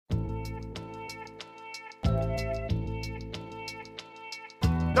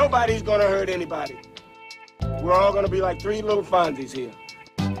Nobody's gonna hurt anybody. We're all gonna be like three little Fonzies here.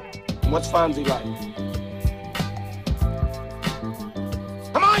 And what's Fonzie like?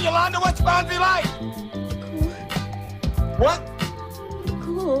 Come on, Yolanda, what's Fonzie like? Cool. What?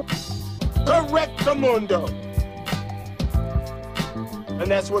 Cool. Correctamundo. And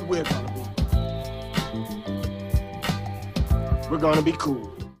that's what we're gonna be. We're gonna be cool.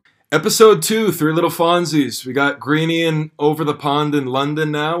 Episode 2, Three Little Fonzies. We got Greenie in over the pond in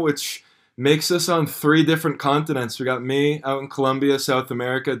London now, which makes us on 3 different continents. We got me out in Colombia, South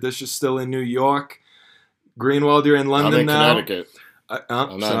America. Dish is still in New York. Greenwald, you're in London I'm in now. Connecticut.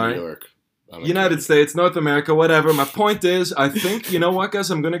 I'm not sorry. in New York. United States, North America, whatever. My point is, I think, you know what, guys?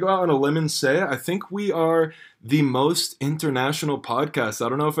 I'm going to go out on a limb and say, I think we are the most international podcast. I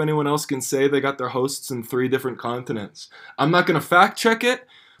don't know if anyone else can say they got their hosts in 3 different continents. I'm not going to fact check it,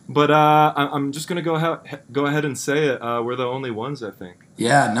 but I'm just going to go ahead and say it. We're the only ones, I think.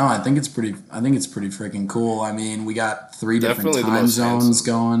 Yeah, no, I think it's pretty freaking cool. I mean, we got 3 different Definitely time zones handsome.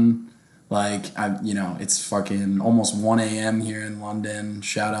 going. Like, it's fucking almost 1 a.m. here in London.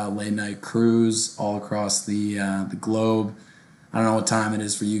 Shout out Late Night Cruise all across the globe. I don't know what time it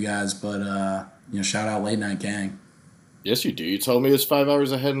is for you guys, but shout out Late Night Gang. Yes, you do. You told me it's 5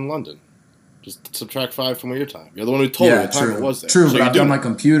 hours ahead in London. Just subtract 5 from your time. You're the one who told me the time it was there. True, So but you I've do got know. my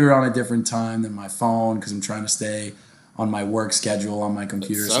computer on a different time than my phone because I'm trying to stay on my work schedule on my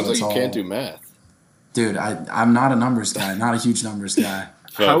computer. Sounds like you can't do math. Dude, I'm not a numbers guy, not a huge numbers guy.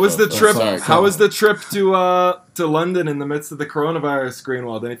 How was the trip? Sorry, How was the trip to London in the midst of the coronavirus,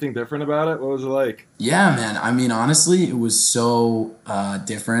 Greenwald? Anything different about it? What was it like? Yeah, man. I mean, honestly, it was so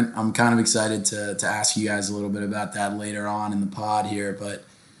different. I'm kind of excited to ask you guys a little bit about that later on in the pod here. But,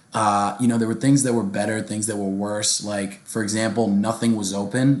 there were things that were better, things that were worse. Like, for example, nothing was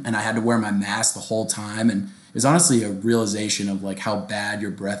open, and I had to wear my mask the whole time. And it was honestly a realization of, like, how bad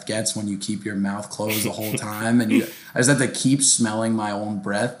your breath gets when you keep your mouth closed the whole time. And I just had to keep smelling my own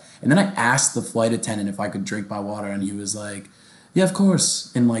breath. And then I asked the flight attendant if I could drink my water, and he was like, yeah, of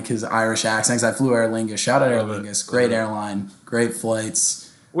course, in like his Irish accent. 'Cause I flew Aer Lingus. Shout out Aer Lingus. Great airline. Great flights.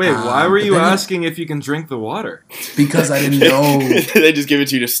 Wait, why were but you then asking if you can drink the water? Because I didn't know. They just give it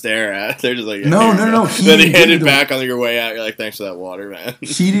to you to stare at. They're just like, No. Then they hand it back on your way out. You're like, thanks for that water, man.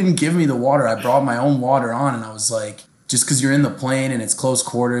 He didn't give me the water. I brought my own water on, and I was like, just because you're in the plane and it's close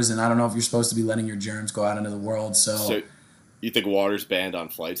quarters, and I don't know if you're supposed to be letting your germs go out into the world. So you think water's banned on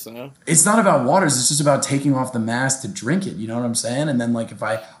flights now? It's not about waters. It's just about taking off the mask to drink it. You know what I'm saying? And then, like, if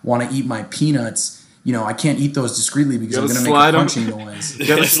I want to eat my peanuts, I can't eat those discreetly because I'm going to make a crunching noise. You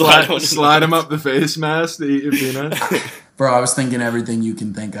gotta slide him up the face mask to eat your peanuts. Bro, I was thinking everything you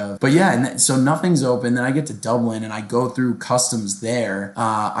can think of. But yeah, and so nothing's open. Then I get to Dublin and I go through customs there,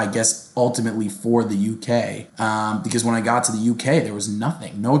 I guess ultimately for the UK. Because when I got to the UK, there was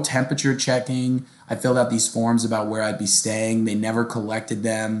nothing. No temperature checking. I filled out these forms about where I'd be staying. They never collected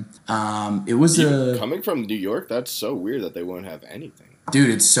them. It was Coming from New York, that's so weird that they won't have anything.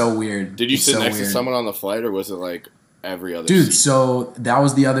 Dude, it's so weird. Did you It's sit so next to weird. someone on the flight, or was it like every other Dude, seat? so that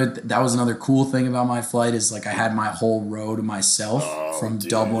was another cool thing about my flight is like I had my whole row to myself from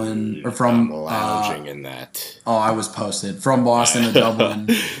dude, Dublin or from I'm lounging in that. Oh, I was posted from Boston to Dublin.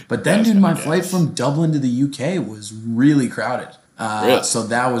 But then, dude, my flight from Dublin to the UK was really crowded. Really? So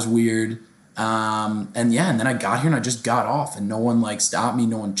that was weird. And then I got here and I just got off and no one like stopped me.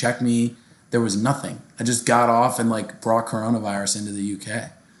 No one checked me. There was nothing. I just got off and like brought coronavirus into the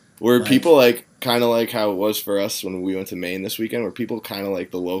UK. Were people like kind of like how it was for us when we went to Maine this weekend? Were people kind of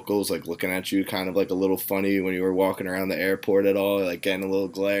like the locals like looking at you kind of like a little funny when you were walking around the airport at all, like getting a little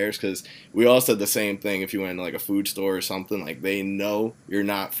glares? Because we all said the same thing. If you went to like a food store or something, like they know you're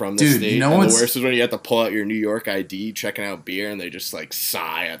not from the state. no and one's- the worst is when you have to pull out your New York ID, checking out beer, and they just like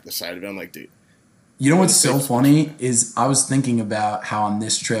sigh at the sight of it. I'm like, dude. You know what's so funny is I was thinking about how on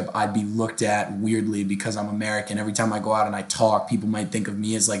this trip I'd be looked at weirdly because I'm American. Every time I go out and I talk, people might think of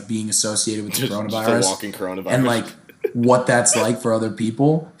me as like being associated with the Just coronavirus. a walking coronavirus. And like what that's like for other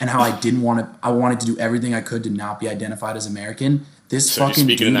people and how I wanted to do everything I could to not be identified as American. This So you fucking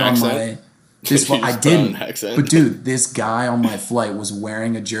speak in dude an on accent? I just didn't. put on an accent? But dude, this guy on my flight was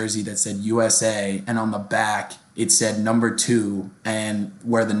wearing a jersey that said USA and on the back it said number 2, and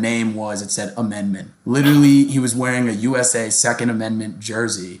where the name was, it said amendment. Literally, he was wearing a USA Second Amendment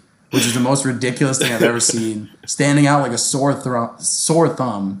jersey, which is the most ridiculous thing I've ever seen, standing out like a sore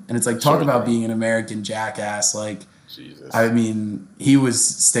thumb. And it's like, talk about being an American jackass. Like, Jesus. I mean, he was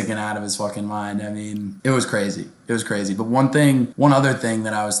sticking out of his fucking mind. I mean, it was crazy. But one other thing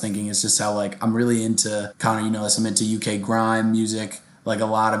that I was thinking is just how, like, I'm really into, Connor, you know this, I'm into UK grime music. Like, a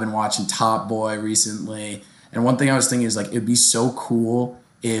lot, I've been watching Top Boy recently. And one thing I was thinking is, like, it'd be so cool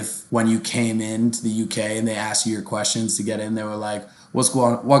if when you came into the UK and they asked you your questions to get in, they were like, "What's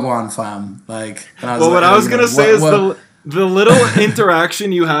going, wagwan fam?" Like, and I was Well, what I was gonna say is what? the little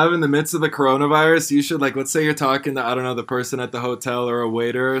interaction you have in the midst of the coronavirus, you should, like, let's say you're talking to, I don't know, the person at the hotel or a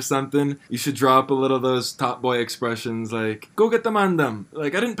waiter or something, you should drop a little of those top boy expressions like, "Go get the mandem."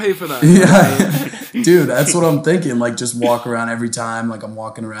 Like, I didn't pay for that. Yeah, dude, that's what I'm thinking. Like, just walk around every time, like I'm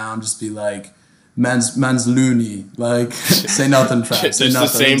walking around, just be like, "Man's loony." Like, say nothing, Trav. Say Just the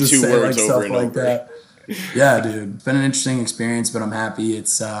nothing. same Just two say, words like, over stuff and like over. that. Yeah, dude. It's been an interesting experience, but I'm happy.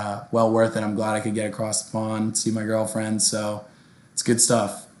 It's well worth it. I'm glad I could get across the pond, see my girlfriend. So it's good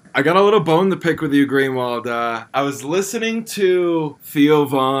stuff. I got a little bone to pick with you, Greenwald. I was listening to Theo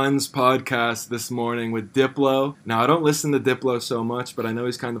Vaughn's podcast this morning with Diplo. Now, I don't listen to Diplo so much, but I know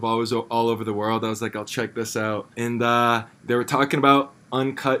he's kind of always all over the world. I was like, I'll check this out. And they were talking about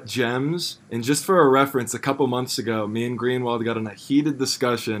Uncut Gems. And just for a reference, a couple months ago, me and Greenwald got in a heated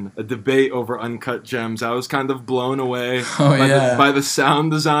discussion, a debate over Uncut Gems. I was kind of blown away by the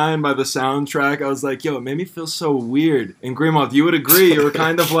sound design, by the soundtrack. I was like, yo, it made me feel so weird. And Greenwald, you would agree, you were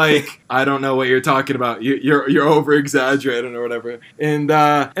kind of like, I don't know what you're talking about. You're over-exaggerating or whatever. And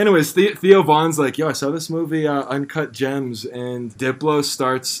anyways, Theo Vaughn's like, yo, I saw this movie, Uncut Gems, and Diplo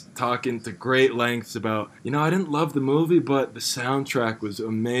starts talking to great lengths about, I didn't love the movie, but the soundtrack was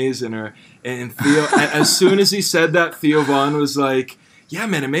amazing. And Theo, as soon as he said that, Theo Vaughn was like, yeah,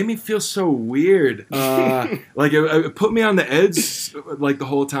 man, it made me feel so weird. Like, it put me on the edge, like, the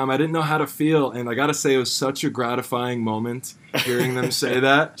whole time. I didn't know how to feel. And I got to say, it was such a gratifying moment hearing them say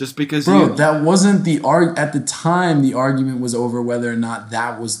that. Just because that wasn't at the time, the argument was over whether or not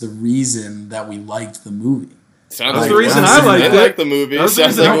that was the reason that we liked the movie. That's the reason I liked it. They liked the movie.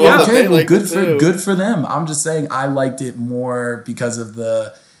 Sounds like, okay, well, good for them. I'm just saying I liked it more because of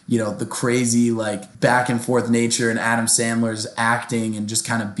the crazy, like, back and forth nature and Adam Sandler's acting and just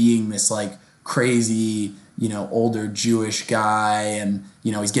kind of being this, like, crazy, older Jewish guy, and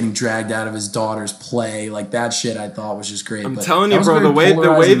he's getting dragged out of his daughter's play. Like, that shit I thought was just great. I'm telling you, bro, the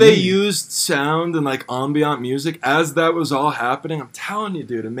way they used sound and, like, ambient music as that was all happening, I'm telling you,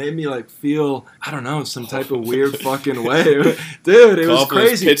 dude, it made me, like, feel, I don't know, some type of weird fucking way. Dude, it was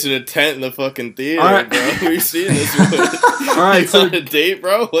crazy. Pitching a tent in the fucking theater, right. bro. Who are you seeing this with? All right, so on a date,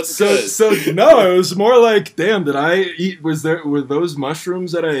 bro? What's good? So no, it was more like, damn, did I eat? Were those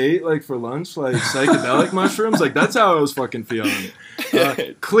mushrooms that I ate, like, for lunch, like psychedelic mushrooms? Like, that's how I was fucking feeling.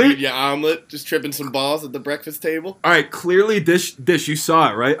 Clear your omelet, just tripping some balls at the breakfast table. All right, clearly, Dish, you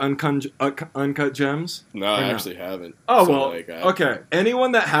saw it, right? Uncut Gems. No, I actually haven't. Oh well, okay.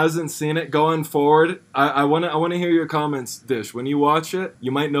 Anyone that hasn't seen it, going forward, I want to hear your comments, Dish. When you watch it,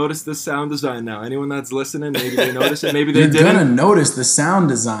 you might notice this sound design now. Anyone that's listening, maybe they notice it, maybe they didn't. You're gonna notice the sound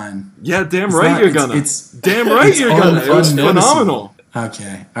design. Yeah, damn right you're gonna. It was phenomenal.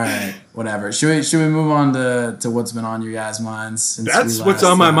 Okay, all right, whatever. Should we move on to what's been on your guys' minds? That's what's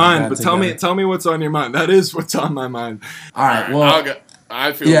on my mind. But tell me what's on your mind. That is what's on my mind. All right. Well,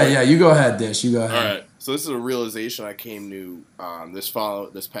 I feel. Yeah. You go ahead, Dish. You go ahead. All right. So this is a realization I came to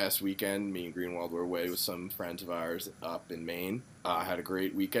this past weekend. Me and Greenwald were away with some friends of ours up in Maine. Had a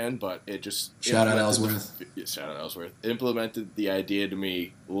great weekend, but it just shout out Ellsworth. Shout out Ellsworth. Implemented the idea to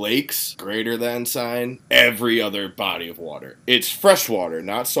me: lakes, greater than sign, every other body of water. It's fresh water,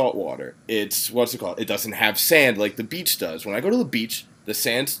 not salt water. It's what's it called? It doesn't have sand like the beach does. When I go to the beach, the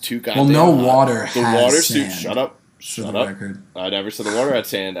sand's too goddamn hot. Well, no water The has water sand. Shut up. Shut up. Record. I never said the water had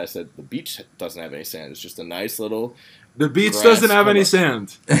sand. I said the beach doesn't have any sand. It's just a nice little. The beach doesn't have any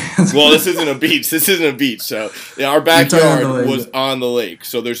sand. Well, this isn't a beach. So our backyard was on the lake.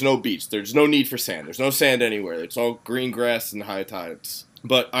 So there's no beach. There's no need for sand. There's no sand anywhere. It's all green grass and high tides.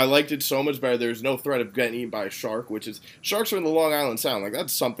 But I liked it so much better. There's no threat of getting eaten by a shark, sharks are in the Long Island Sound. Like,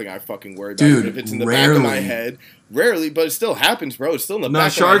 that's something I fucking worry about. Dude, if it's in the back of my head. Rarely, but it still happens, bro. It's still in the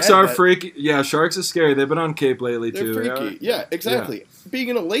back of my head. No, sharks are freaky. Yeah, sharks are scary. They've been on Cape lately, They're too. freaky. Yeah, exactly. Yeah. Being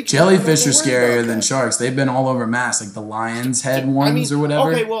in a lake. Jellyfish are scarier than sharks. They've been all over Mass, like the lion's head ones or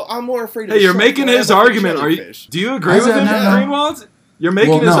whatever. Okay, well, I'm more afraid of Hey, you're making his argument. Do you agree with him, Greenwald? You're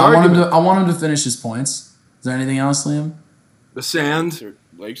making his argument. I want him to finish his points. Is there anything else, Liam? The sand.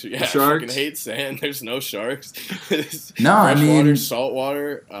 Lakes, yeah, sharks. I fucking hate sand. There's no sharks. No, I mean water, salt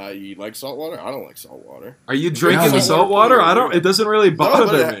water. You like salt water? I don't like salt water. Are you drinking the salt water? I don't. It doesn't really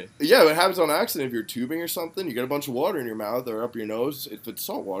bother me. Yeah, it happens on accident. If you're tubing or something, you get a bunch of water in your mouth or up your nose. If it's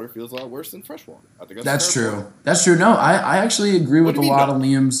salt water, it feels a lot worse than fresh water. I think that's true. That's true. No, I actually agree with a lot of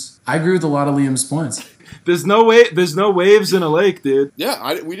Liam's. I agree with a lot of Liam's points. There's no waves in a lake, dude.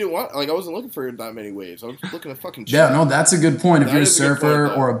 Yeah, we didn't want. Like, I wasn't looking for that many waves. I was looking at fucking. Yeah, no, that's a good point. If you're a surfer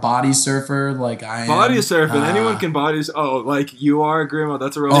or a body surfer like I am. Body surfing. Anyone can body. Oh, like you are, Grimo.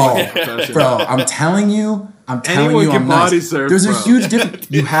 That's a real profession. Bro, I'm telling you, Anyone can I'm body nice. surf, There's bro. a huge difference.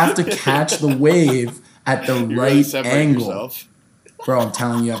 You have to catch the wave at the You really right separate angle. yourself. Bro, I'm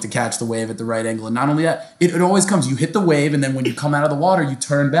telling you, you have to catch the wave at the right angle. And not only that, it always comes. You hit the wave, and then when you come out of the water, you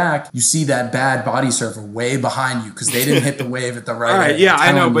turn back, you see that bad body surfer way behind you because they didn't hit the wave at the right All right, angle. yeah, I'm I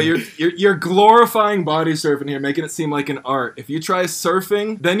know, telling but you. you're glorifying body surfing here, making it seem like an art. If you try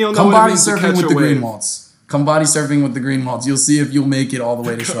surfing, then you'll know Come what it body means to surfing catch with a the wave. green waltz. Come body surfing with the green waltz. You'll see if you'll make it all the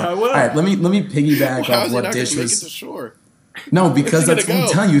way to shore. I All will. right, let me piggyback How off is he what not going Dish to make it was. to shore? No, because Where's he that's what I'm gonna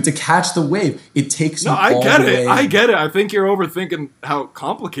go? telling you. To catch the wave, it takes you No, I all get the it. way. I get it. I think you're overthinking how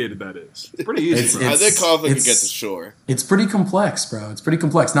complicated that is. It's pretty easy. It's- bro. I think Coughlin could it's- get to shore. It's pretty complex, bro. It's pretty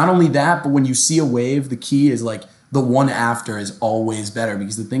complex. Not only that, but when you see a wave, the key is like the one after is always better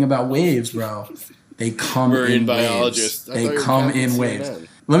because the thing about waves, bro, they come Marine in biologist. waves. I thought They you were come Captain in waves. CNN.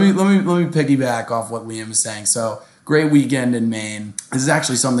 Let me piggyback off what Liam was saying. So great weekend in Maine. This is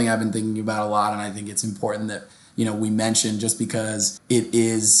actually something I've been thinking about a lot, and I think it's important that we mentioned just because it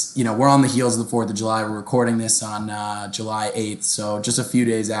is, we're on the heels of the 4th of July. We're recording this on July 8th, so just a few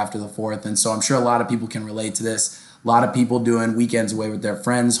days after the 4th. And so I'm sure a lot of people can relate to this. A lot of people doing weekends away with their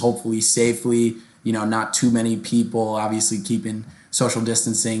friends, hopefully safely, not too many people, obviously keeping social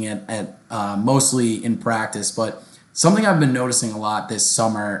distancing at mostly in practice. But something I've been noticing a lot this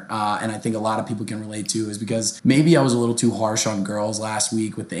summer, and I think a lot of people can relate to, is because maybe I was a little too harsh on girls last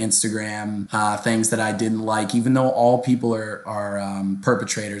week with the Instagram things that I didn't like, even though all people are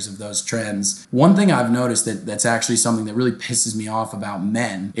perpetrators of those trends. One thing I've noticed that's actually something that really pisses me off about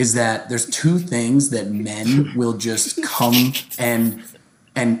men is that there's two things that men will just come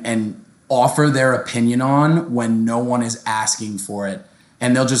and offer their opinion on when no one is asking for it.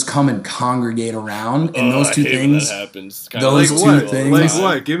 And they'll just come and congregate around. And those two I hate when things, that happens. those Like two what? things- Like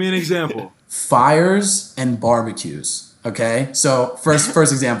what? Give me an example. fires and barbecues. Okay, so first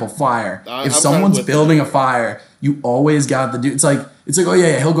example, fire. I'm If kind someone's of with building you. a fire, you always got the dude. It's like oh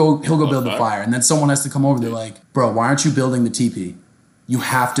yeah, he'll go build the fire? fire, and then someone has to come over. They're like, bro, why aren't you building the teepee? You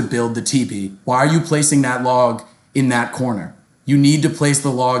have to build the teepee. Why are you placing that log in that corner? You need to place the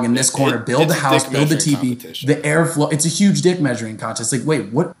log in this corner. Build it's the a house. dick Build the measuring teepee. competition. The airflow. It's a huge dick measuring contest. Like,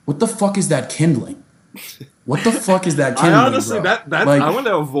 wait, what the fuck is that kindling? What the fuck is that I kindling, honestly, bro? that Like, I want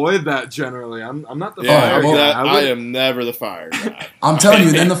to avoid that generally. I'm not the Yeah, fire well, guy. I am never the fire guy. I'm telling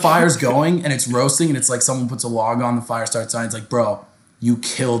you, then the fire's going and it's roasting and it's like someone puts a log on, the fire starts on. It's like, bro, you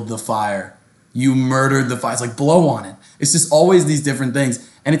killed the fire. You murdered the fire. It's like, blow on it. It's just always these different things.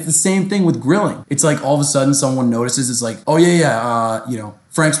 And it's the same thing with grilling. It's like all of a sudden someone notices. It's like, oh yeah,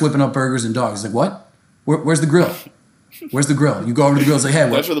 Frank's whipping up burgers and dogs. It's like, what? Where's the grill? Where's the grill? You go over to the grill. It's like, hey,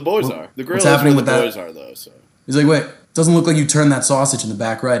 That's where the boys are. The grill what's is where happening the with that? boys are, though. So He's like, wait, doesn't look like you turned that sausage in the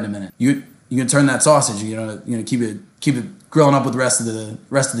back right in a minute. You gonna turn that sausage? You know, keep it grilling up with the rest of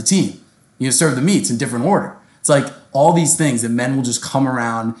the team. You gonna serve the meats in different order. It's like all these things that men will just come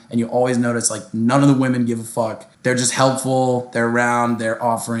around, and you always notice like none of the women give a fuck. They're just helpful. They're around. They're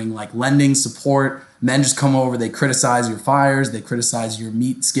offering like lending support. Men just come over. They criticize your fires. They criticize your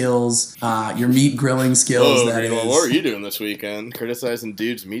meat skills, your meat grilling skills. oh, that Greenwald, is. what were you doing this weekend? Criticizing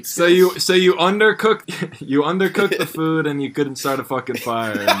dudes' meat So skills? you undercooked the food and you couldn't start a fucking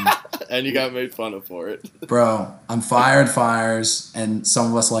fire. And And you got made fun of for it. Bro, I'm fired fires, and some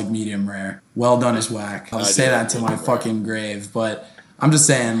of us like medium rare. Well done is whack. I'll I say do that like to my medium rare. fucking grave, but I'm just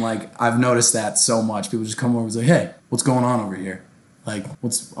saying, like, I've noticed that so much. People just come over and say, hey, what's going on over here? Like,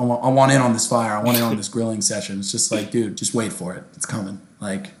 I want in on this fire. I want in on this grilling session. It's just like, dude, just wait for it. It's coming.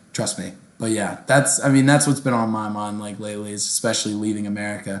 Like, trust me. But yeah, that's what's been on my mind, like, lately, is especially leaving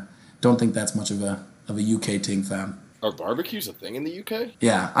America. Don't think that's much of a UK ting, fam. Are barbecues a thing in the UK?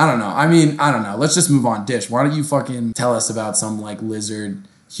 Yeah, I don't know. I don't know. Let's just move on. Dish, why don't you fucking tell us about some, like, lizard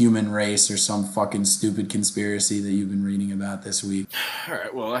human race or some fucking stupid conspiracy that you've been reading about this week? All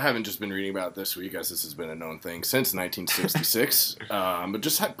right. Well, I haven't just been reading about it this week, as this has been a known thing since 1966. But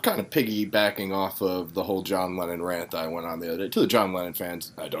just kind of piggybacking off of the whole John Lennon rant I went on the other day. To the John Lennon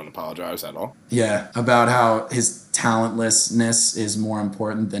fans, I don't apologize at all. Yeah, about how his talentlessness is more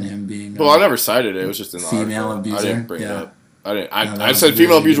important than him being Well, I never cited it. It was just in the Female article. abuser? I didn't bring it Yeah. up. I didn't. No, that I was said female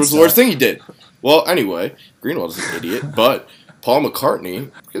really abuse good was the worst stuff. thing he did. Well, anyway, Greenwald is an idiot, but Paul McCartney,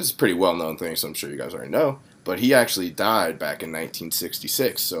 this is a pretty well-known thing, so I'm sure you guys already know, but he actually died back in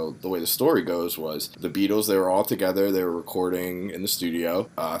 1966. So the way the story goes was the Beatles, they were all together, they were recording in the studio.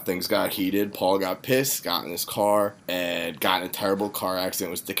 Things got heated. Paul got pissed, got in his car, and got in a terrible car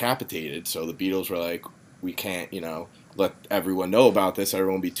accident, was decapitated. So the Beatles were like, we can't, let everyone know about this.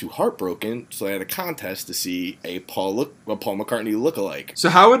 Everyone would be too heartbroken. So they had a contest to see a Paul McCartney lookalike. So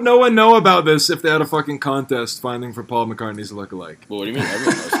how would no one know about this if they had a fucking contest finding for Paul McCartney's lookalike? Well, what do you mean?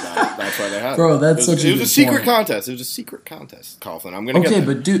 Everyone knows about it. That's why they had Bro, it. that's such a It was good a secret point. contest. It was a secret contest, Coughlin. I'm gonna get Okay,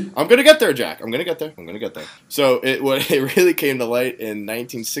 there. but dude, I'm gonna get there, Jack. I'm gonna get there. So it really came to light in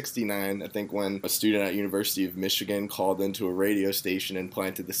 1969, I think, when a student at University of Michigan called into a radio station and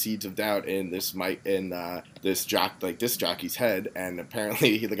planted the seeds of doubt in this disc jockey's head, and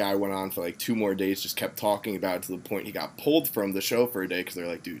apparently the guy went on for like 2 more days, just kept talking about it to the point he got pulled from the show for a day because they're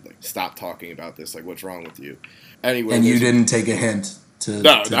like, dude, like, stop talking about this. Like, what's wrong with you? Anyway, and you didn't take a hint to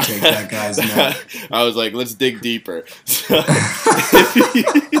take that guy's note. I was like, let's dig deeper. So,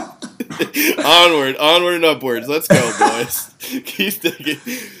 onward and upwards. Let's go, boys. Keep digging.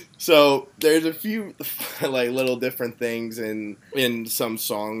 So there's a few like little different things in some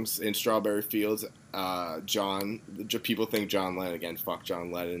songs in Strawberry Fields. People think John Lennon, again, fuck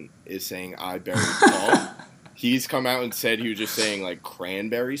John Lennon, is saying I buried Paul. He's come out and said he was just saying like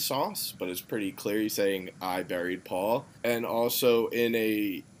cranberry sauce, but it's pretty clear he's saying I buried Paul. And also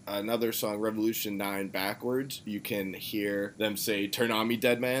in another song, Revolution 9 backwards, you can hear them say turn on me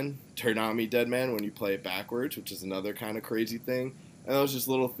dead man when you play it backwards, which is another kind of crazy thing. And those just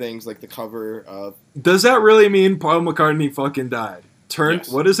little things like the cover of... Does that really mean Paul McCartney fucking died? Yes.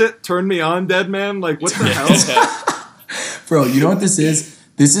 What is it? Turn me on, dead man? Like, what the hell? Bro, you know what this is?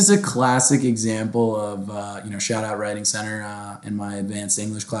 This is a classic example of, shout out Writing Center in my advanced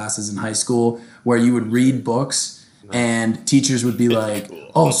English classes in high school, where you would read books and teachers would be like,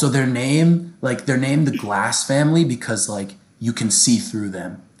 oh, so they're named the Glass family because, like, you can see through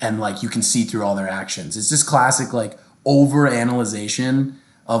them and, like, you can see through all their actions. It's just classic, like, over-analyzation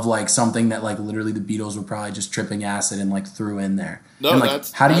of, like, something that, like, literally the Beatles were probably just tripping acid and, like, threw in there. No, and, like,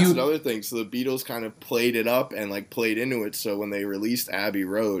 that's another thing. So the Beatles kind of played it up and like played into it. So when they released Abbey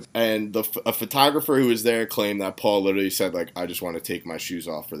Road, and a photographer who was there claimed that Paul literally said like, I just want to take my shoes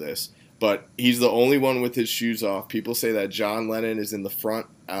off for this. But he's the only one with his shoes off. People say that John Lennon is in the front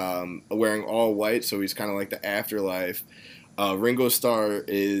wearing all white, so he's kind of like the afterlife. Ringo Starr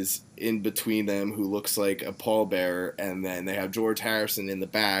is in between them, who looks like a pallbearer, and then they have George Harrison in the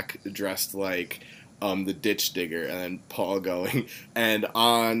back dressed like the ditch digger, and then Paul going. And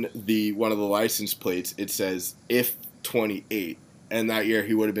on one of the license plates, it says if 28. And that year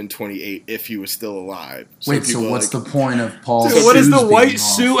he would have been 28 if he was still alive. Wait, so what's the point of Paul's Dude, what does the shoes white being off?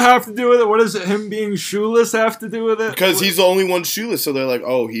 suit have to do with it? What does him being shoeless have to do with it? Because he's the only one shoeless, so they're like,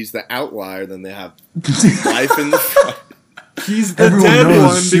 oh, he's the outlier. Then they have life in the front. He's the Everyone dead knows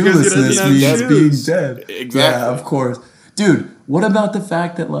one because he shoelessness doesn't have means shoes. being dead. Exactly. Yeah, of course. Dude, what about the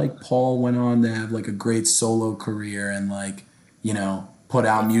fact that, like, Paul went on to have, like, a great solo career and, like, put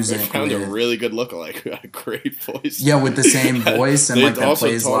out music They found with... a really good lookalike who had a great voice. Yeah, with the same voice and, they like, that also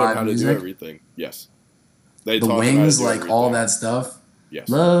plays taught him live how to do music. everything. Yes. The taught him how to Wings, do like, all everything. that stuff. Yes.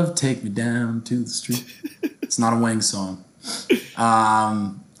 Love, take me down to the street. It's not a Wings song.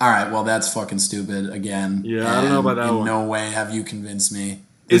 All right, well, that's fucking stupid again. Yeah, I don't know about that in one. no way have you convinced me.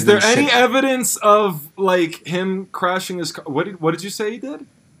 Is there There's any shit- evidence of like him crashing his car? What did you say he did?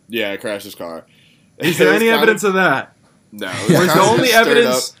 Yeah, crashed his car. Is there any evidence of that? No. Where's the only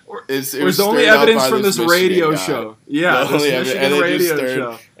evidence? Where's the only evidence from this radio show? Yeah, The this only evidence- Michigan and it just radio stirred-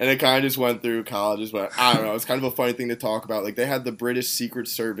 show. And it kind of just went through colleges, but I don't know. It's kind of a funny thing to talk about. Like, they had the British Secret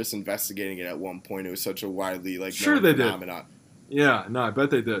Service investigating it at one point. It was such a widely, like, Sure known they did. phenomenon. Yeah, no, I bet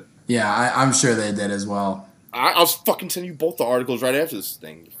they did. Yeah, I'm sure they did as well. I'll fucking send you both the articles right after this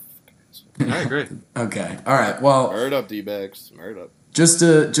thing. All right, great. Okay, all right. Well, Murder up, D-bags. Murder up. just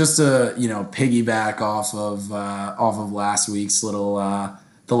to piggyback off of last week's little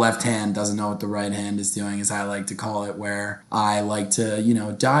the left hand doesn't know what the right hand is doing, as I like to call it, where I like to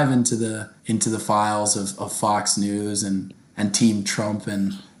dive into the files of Fox News and Team Trump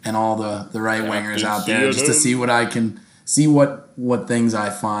and all the right wingers out there, just to see what I can see what things I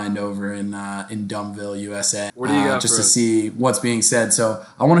find over in Dumbville, USA. What do you got just for to us? see what's being said. So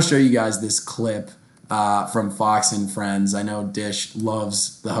I want to show you guys this clip from Fox and Friends. I know Dish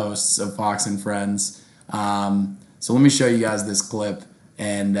loves the hosts of Fox and Friends. So let me show you guys this clip,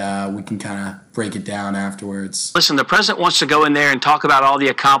 and we can kind of break it down afterwards. Listen, the president wants to go in there and talk about all the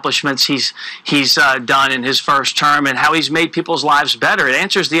accomplishments he's done in his first term and how he's made people's lives better. It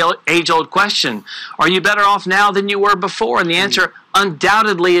answers the age-old question: are you better off now than you were before? And the answer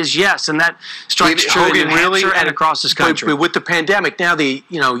undoubtedly is yes, and that strikes true in New Hampshire and across this country. But with the pandemic, now the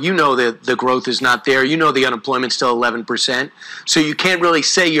growth is not there. The unemployment's still 11%. So you can't really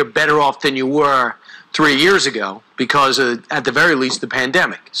say you're better off than you were 3 years ago because of, at the very least, the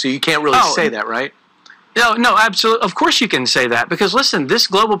pandemic. So you can't really say that, right? No, absolutely. Of course you can say that because, listen, this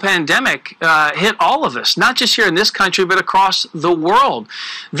global pandemic hit all of us, not just here in this country, but across the world.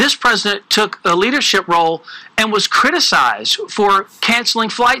 This president took a leadership role and was criticized for canceling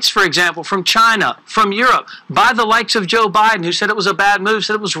flights, for example, from China, from Europe, by the likes of Joe Biden, who said it was a bad move,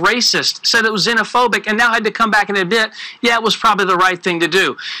 said it was racist, said it was xenophobic, and now had to come back and admit, yeah, it was probably the right thing to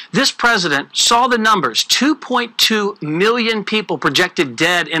do. This president saw the numbers, 2.2 million people projected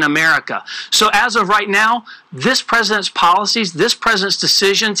dead in America. So as of right now, this president's policies, this president's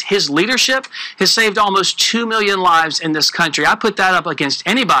decisions, his leadership has saved almost 2 million lives in this country. I put that up against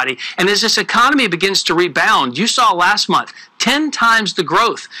anybody. And as this economy begins to rebound, you saw last month 10 times the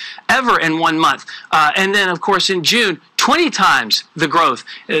growth ever in 1 month. And then, of course, in June, 20 times the growth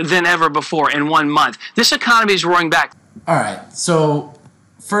than ever before in 1 month. This economy is roaring back. All right. So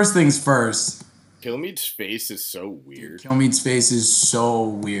first things first. Kilmeade's face is so weird. Kilmeade's face is so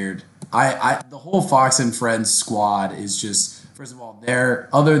weird. The whole Fox and Friends squad is just, first of all, they're,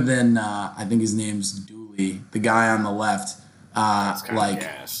 other than, I think his name's Dooley, the guy on the left, That's kind of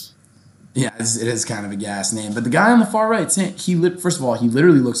gas. Yeah, it is kind of a gas name. But the guy on the far right, first of all, he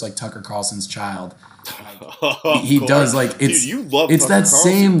literally looks like Tucker Carlson's child. He does, like, it's, dude, you love it's Tucker that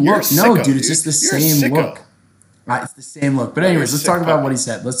Carlson. same You're look. a No, sicko, dude, it's just the same look. It's the same look. But anyways, let's talk about what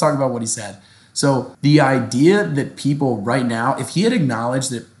he said. So the idea that people right now, if he had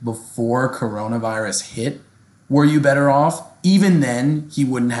acknowledged that before coronavirus hit, were you better off? Even then, he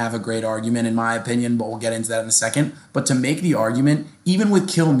wouldn't have a great argument, in my opinion, but we'll get into that in a second. But to make the argument, even with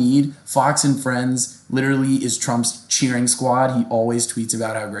Kilmeade, Fox and Friends literally is Trump's cheering squad. He always tweets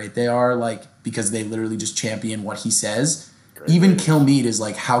about how great they are, like, because they literally just champion what he says. Even Kilmeade is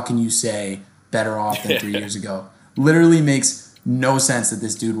like, how can you say better off than 3 years ago? Literally makes no sense that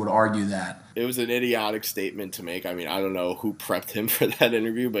this dude would argue that. It was an idiotic statement to make. I mean, I don't know who prepped him for that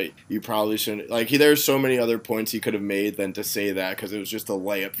interview, but you probably shouldn't. Like, there's so many other points he could have made than to say that, because it was just a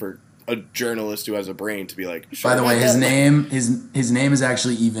layup for a journalist who has a brain to be like. By the way, his name is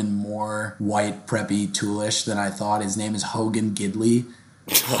actually even more white preppy toolish than I thought. His name is Hogan Gidley.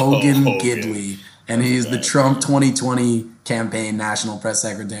 Hogan Gidley. And he's the Trump 2020 campaign national press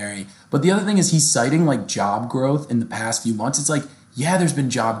secretary. But the other thing is he's citing like job growth in the past few months. It's like, yeah, there's been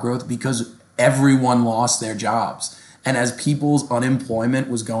job growth because everyone lost their jobs. And as people's unemployment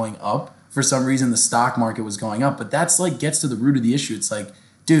was going up, for some reason the stock market was going up. But that's like gets to the root of the issue. It's like,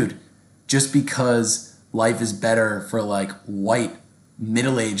 dude, just because life is better for like white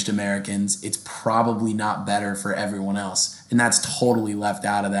middle-aged Americans, it's probably not better for everyone else. And that's totally left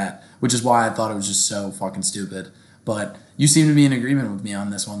out of that, which is why I thought it was just so fucking stupid. But you seem to be in agreement with me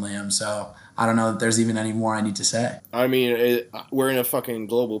on this one, Liam, so I don't know that there's even any more I need to say. I mean, we're in a fucking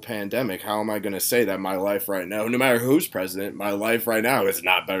global pandemic. How am I going to say that my life right now, no matter who's president, my life right now is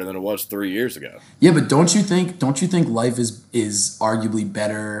not better than it was 3 years ago? Yeah, but don't you think life is arguably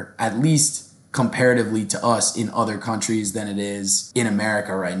better, at least comparatively to us, in other countries than it is in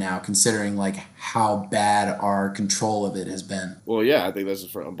America right now, considering like how bad our control of it has been? Well, yeah, I think that's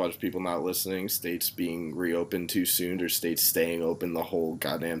for a bunch of people not listening, states being reopened too soon or states staying open the whole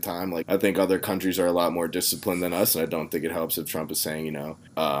goddamn time. Like, I think other countries are a lot more disciplined than us, and I don't think it helps if Trump is saying, you know,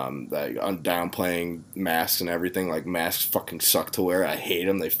 that I'm downplaying masks and everything. Like, masks fucking suck to wear. I hate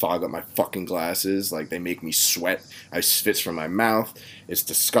them. They fog up my fucking glasses. Like, they make me sweat. I spits from my mouth. It's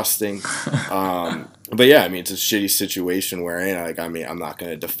disgusting. But yeah, I mean, it's a shitty situation we're in. Like, I mean, I'm not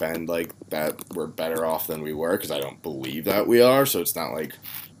going to defend, like, that we're better off than we were, because I don't believe that we are. So it's not like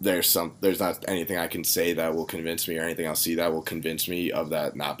there's not anything I can say that will convince me, or anything I'll see that will convince me of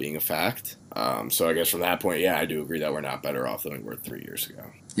that not being a fact. So I guess from that point, yeah, I do agree that we're not better off than we were 3 years ago.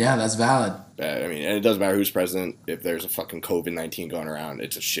 Yeah, that's valid. I mean, and it doesn't matter who's president. If there's a fucking COVID-19 going around,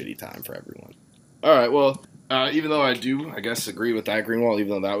 it's a shitty time for everyone. All right, well, even though I do, I guess, agree with that, Greenwald, even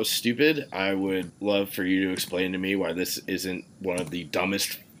though that was stupid, I would love for you to explain to me why this isn't one of the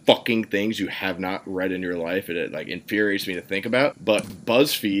dumbest fucking things you have not read in your life. It like infuriates me to think about. But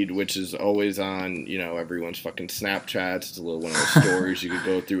BuzzFeed, which is always on, you know, everyone's fucking Snapchats, it's a little one of those stories you could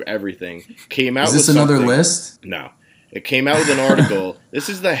go through everything, came out with Is this another something. list? No. It came out with an article. This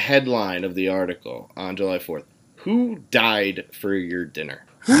is the headline of the article on July 4th. Who died for your dinner?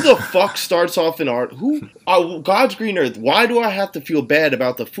 Who the fuck starts off an art? God's green earth, why do I have to feel bad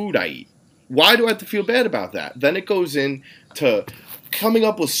about the food I eat? Why do I have to feel bad about that? Then it goes into coming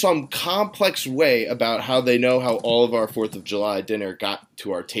up with some complex way about how they know how all of our 4th of July dinner got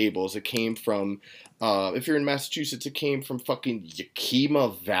to our tables. It came from, if you're in Massachusetts, it came from fucking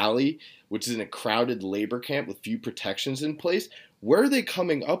Yakima Valley, which is in a crowded labor camp with few protections in place. where are they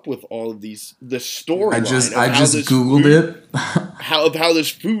coming up with all of these, the storyline? I just Googled it. How this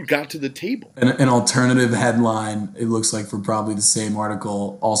food got to the table. An alternative headline, it looks like, for probably the same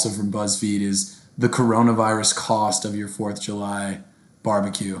article, also from BuzzFeed, is the coronavirus cost of your 4th of July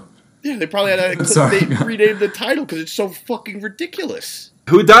barbecue. Yeah, they probably had to rename the title because it's so fucking ridiculous.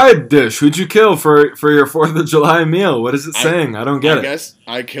 Who died, Dish? Who'd you kill for your 4th of July meal? What is it saying? I don't get it. I guess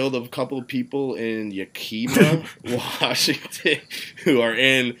I killed a couple of people in Yakima, Washington, who are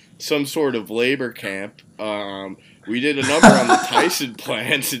in some sort of labor camp. We did a number on the Tyson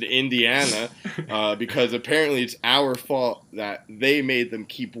plants in Indiana because apparently it's our fault that they made them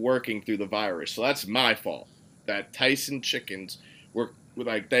keep working through the virus. So that's my fault. That Tyson chickens were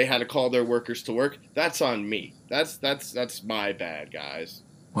like they had to call their workers to work. That's on me. That's my bad, guys.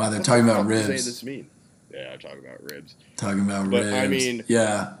 Wow, they're talking about What the fuck ribs. does this mean? Yeah, I'm talking about ribs. Talking about But ribs. I mean,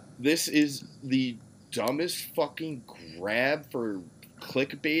 yeah. This is the dumbest fucking grab for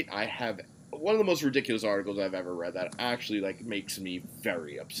clickbait I have. One of the most ridiculous articles I've ever read that actually like makes me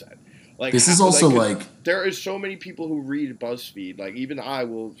very upset. Like This is also like there is so many people who read BuzzFeed. Like even I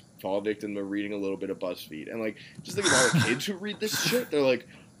will fall victim to reading a little bit of BuzzFeed, and like just think of all the kids who read this shit. They're like,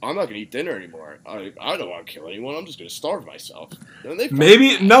 I'm not gonna eat dinner anymore. I don't want to kill anyone. I'm just gonna starve myself. And they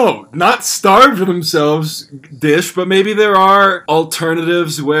not starve themselves, Dish, but maybe there are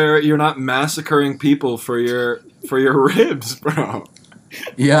alternatives where you're not massacring people for your ribs, bro.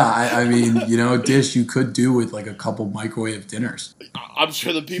 Yeah, I mean, Dish, you could do with like a couple microwave dinners. I'm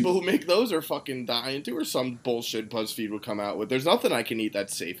sure the people who make those are fucking dying too, or some bullshit BuzzFeed would come out with. There's nothing I can eat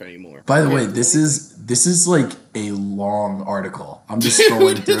that's safe anymore. By the way, this is like a long article. I'm just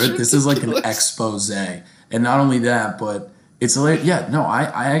scrolling through it. This is like an expose. And not only that, but it's like,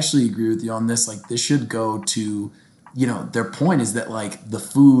 I actually agree with you on this. Like, this should go to, their point is that like the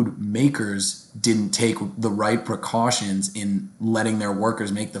food makers didn't take the right precautions in letting their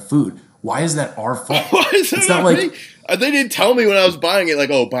workers make the food. Why is that our fault? Why is that it's not like me? They didn't tell me when I was buying it, like,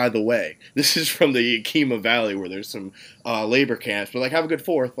 oh, by the way, this is from the Yakima Valley where there's some labor camps. But like, have a good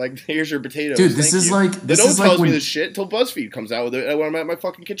 4th. Like, here's your potatoes. Dude, this Thank is you. like They this don't is tell like me when, this shit until BuzzFeed comes out with it when I'm at my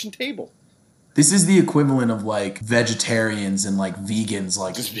fucking kitchen table. This is the equivalent of like vegetarians and like vegans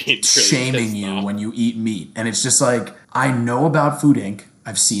like Just being really shaming pissed you off. when you eat meat. And it's just like, I know about Food Inc.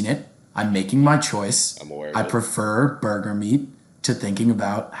 I've seen it. I'm making my choice. I'm aware of I it. prefer burger meat to thinking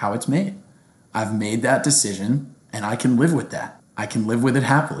about how it's made. I've made that decision and I can live with that. I can live with it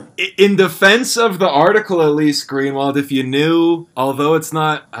happily. In defense of the article, at least, Greenwald, if you knew, although it's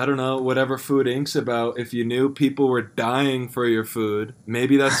not, I don't know, whatever Food Inc.'s about, if you knew people were dying for your food,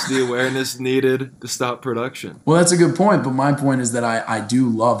 maybe that's the awareness needed to stop production. Well, that's a good point, but my point is that I do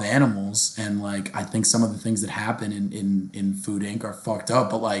love animals, and like I think some of the things that happen in Food Inc. are fucked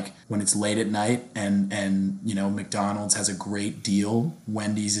up, but like when it's late at night and McDonald's has a great deal,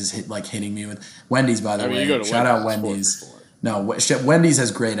 Wendy's is hitting me with Wendy's, by the way. You go to Shout out Wendy's, Wendy's. 4 for 4. No, Wendy's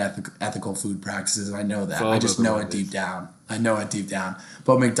has great ethical food practices. I know that. I just know it deep down.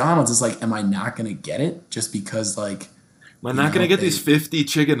 But McDonald's is like, am I not going to get it just because like... Am I not going to get these 50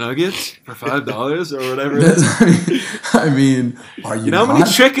 chicken nuggets for $5 or whatever it is? I mean, are you know how many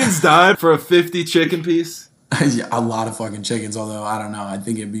chickens died for a 50 chicken piece? Yeah, a lot of fucking chickens, although I don't know. I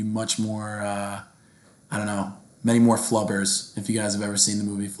think it'd be much more, many more flubbers. If you guys have ever seen the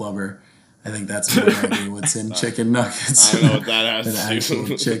movie Flubber, I think that's more likely what's in chicken nuggets I don't know what that has than to do.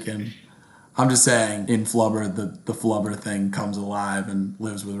 actual chicken. I'm just saying, in Flubber, the Flubber thing comes alive and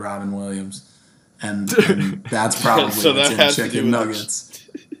lives with Robin Williams. And that's probably So what's that in has to do chicken with nuggets.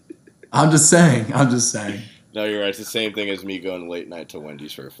 I'm just saying. No, you're right. It's the same thing as me going late night to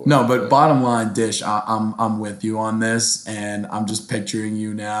Wendy's for a 4. No, but bottom line, Dish, I'm with you on this, and I'm just picturing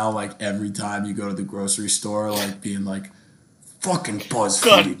you now, like every time you go to the grocery store, like being like, "Fucking BuzzFeed,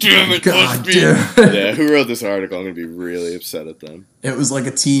 God damn it, God BuzzFeed." damn it." Yeah, who wrote this article? I'm gonna be really upset at them. It was like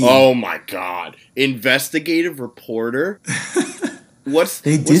a team. Oh my god, investigative reporter. They did what's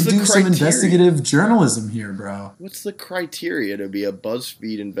the do some criteria? investigative journalism here, bro. What's the criteria to be a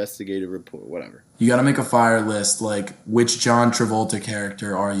BuzzFeed investigative report? Whatever. You got to make a fire list, like which John Travolta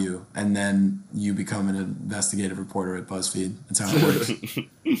character are you, and then you become an investigative reporter at BuzzFeed. That's how it works.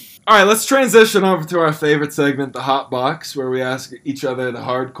 All right, let's transition over to our favorite segment, the Hot Box, where we ask each other the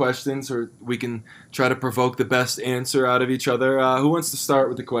hard questions, or we can try to provoke the best answer out of each other. Who wants to start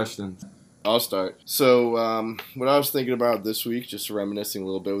with the questions? I'll start. So, what I was thinking about this week, just reminiscing a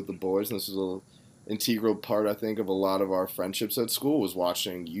little bit with the boys, and this is an integral part, I think, of a lot of our friendships at school, was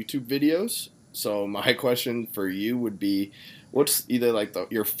watching YouTube videos. So, my question for you would be, what's either like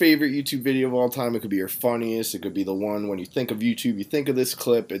your favorite YouTube video of all time? It could be your funniest. It could be the one when you think of YouTube, you think of this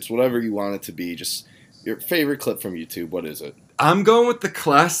clip. It's whatever you want it to be. Just your favorite clip from YouTube. What is it? I'm going with the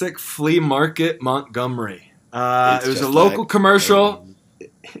classic Flea Market Montgomery. It was a just local like- commercial.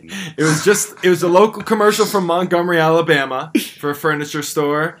 It was a local commercial from Montgomery, Alabama, for a furniture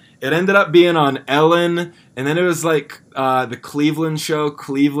store. It ended up being on Ellen, and then it was like the Cleveland show.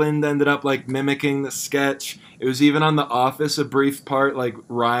 Cleveland ended up like mimicking the sketch. It was even on The Office a brief part, like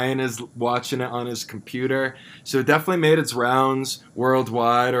Ryan is watching it on his computer. So it definitely made its rounds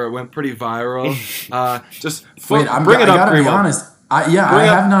worldwide, or it went pretty viral. Wait, I gotta be honest. I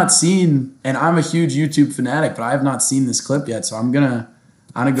have not seen, and I'm a huge YouTube fanatic, but I have not seen this clip yet. So I'm gonna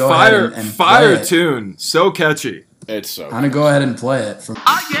go ahead and fire play it. tune, so catchy. It's so. I'm gonna go ahead and play it.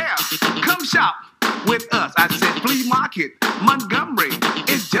 Yeah, come shop with us. I said Flea Market, Montgomery.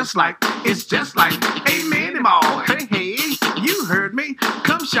 It's just like a mini mall. Hey, you heard me.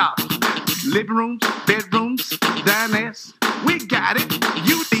 Come shop. Living rooms, bedrooms, diners. We got it.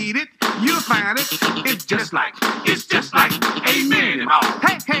 You need it. You'll find it. It's just like a mini mall.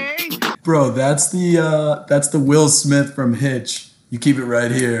 Hey. Bro, that's the Will Smith from Hitch. You keep it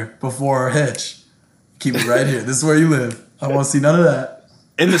right here before Hitch. Keep it right here. This is where you live. I want to see none of that.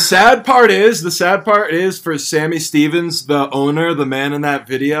 And the sad part is for Sammy Stevens, the owner, the man in that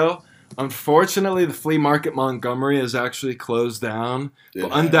video. Unfortunately, the Flea Market Montgomery is actually closed down. Yeah.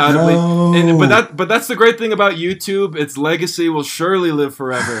 Well, undoubtedly, No. but that's the great thing about YouTube. Its legacy will surely live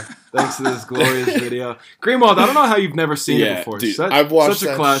forever thanks to this glorious video. Greenwald, I don't know how you've never seen it before. Dude, Such, I've watched such a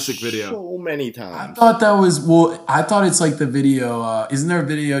that classic video. so many I times. thought it's like the video. Isn't there a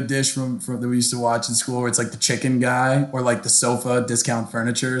video dish from that we used to watch in school where it's like the chicken guy or like the sofa discount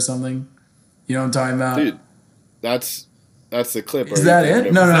furniture or something? You know what I'm talking about? Dude, that's the clip. Is that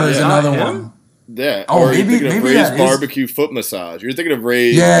it? No, there's Yeah. another Yeah. one. Yeah. Oh, or you're maybe thinking of that Ray's is- barbecue foot massage. You're thinking of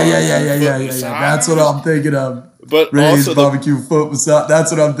Ray's Yeah. barbecue foot massage. That's what I'm thinking of. But Ray's also barbecue foot massage.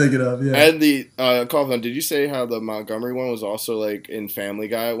 That's what I'm thinking of. Yeah. and the Coughlin, did you say how the Montgomery one was also like in Family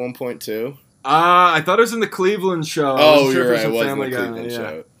Guy at one point too? I thought it was in the Cleveland show. I Oh, wasn't sure you're if right. It in was in Family the Guy, Cleveland yeah.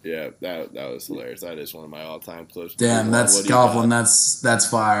 show. Yeah, that was hilarious. That is one of my all-time clips. Damn, that's What do you got? Goblin. That's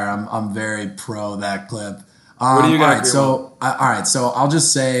fire. I'm very pro that clip. What do you got, all right, so I'll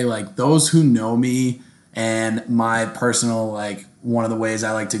just say, like, those who know me and my personal, like, one of the ways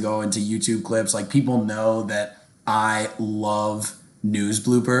I like to go into YouTube clips, like, people know that I love news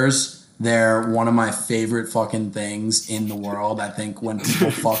bloopers. They're one of my favorite fucking things in the world. I think when people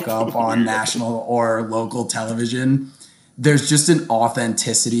fuck up on national or local television, there's just an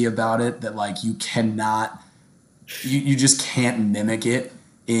authenticity about it that, like, you cannot, you just can't mimic it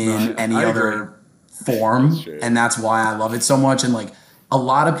in any I other agree. form. That's true. And that's why I love it so much. And, like, a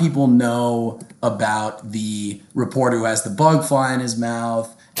lot of people know about the reporter who has the bug fly in his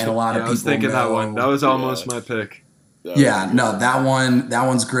mouth, and a lot Yeah, of I was people thinking know, that one. That was almost my pick. That was yeah, good. no, that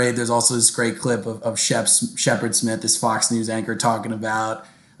one's great. There's also this great clip of Shepard Smith, this Fox News anchor, talking about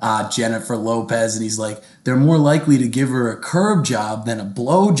Jennifer Lopez, and he's like, they're more likely to give her a curb job than a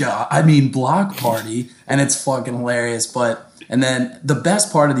block party, and it's fucking hilarious. And then the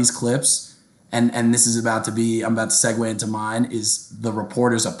best part of these clips, and this is I'm about to segue into mine, is the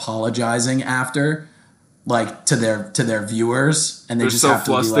reporters apologizing after, like, to their viewers, and they They're just so have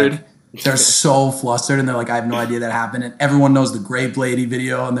to flustered. be like, they're so flustered, and they're like, I have no idea that happened. And everyone knows the Grape Lady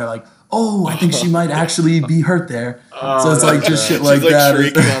video, and they're like, oh, I think she might actually be hurt there. So it's like just shit She's like like that.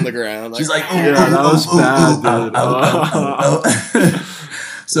 shrieking on the ground. She's like, Yeah, that was bad, dude.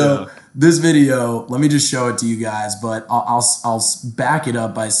 So this video, let me just show it to you guys, but I'll back it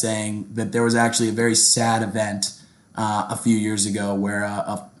up by saying that there was actually a very sad event a few years ago where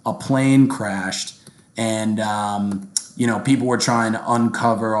a plane crashed, and people were trying to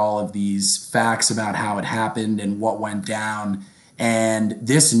uncover all of these facts about how it happened and what went down. And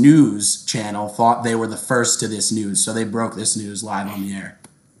this news channel thought they were the first to this news, so they broke this news live on the air.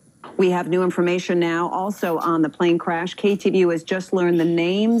 We have new information now also on the plane crash. KTVU has just learned the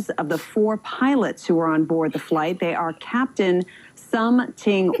names of the 4 pilots who were on board the flight. They are Captain Sum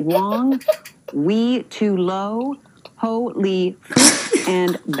Ting Wong, Wee Tu Lo, Ho Lee Fook,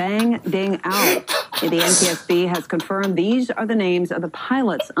 and Bang Ding Ao. The NTSB has confirmed these are the names of the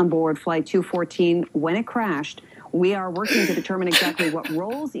pilots on board Flight 214 when it crashed. We are working to determine exactly what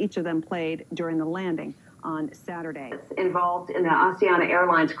roles each of them played during the landing on Saturday. Involved in the Asiana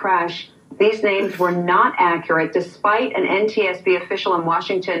Airlines crash, these names were not accurate despite an NTSB official in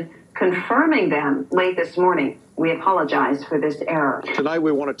Washington confirming them late this morning. We apologize for this error. Tonight,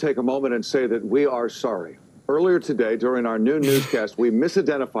 we want to take a moment and say that we are sorry Earlier today, during our noon newscast, we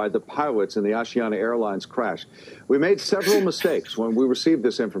misidentified the pilots in the Asiana Airlines crash. We made several mistakes when we received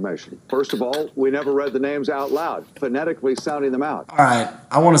this information. First of all, we never read the names out loud, phonetically sounding them out. All right,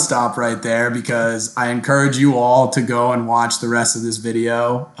 I want to stop right there because I encourage you all to go and watch the rest of this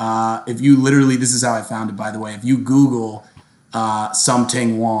video. If you literally, this is how I found it, by the way. If you Google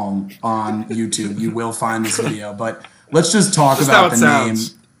Something Wong on YouTube, you will find this video. But let's just talk about the name.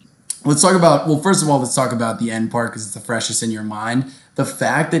 Let's talk about, well, first of all, let's talk about the end part because it's the freshest in your mind. The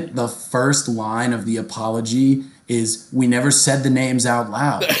fact that the first line of the apology is, we never said the names out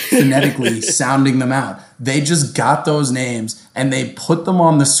loud, phonetically sounding them out. They just got those names and they put them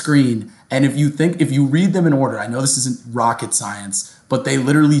on the screen. And if you read them in order, I know this isn't rocket science, but they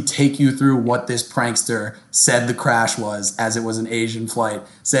literally take you through what this prankster said the crash was, as it was an Asian flight,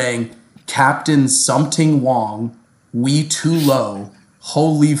 saying, Captain Something Wong, we too low,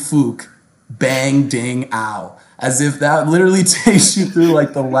 holy fook, bang ding ow. As if that literally takes you through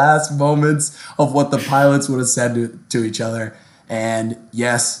like the last moments of what the pilots would have said to each other. And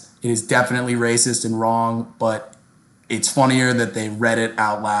yes, it is definitely racist and wrong, but it's funnier that they read it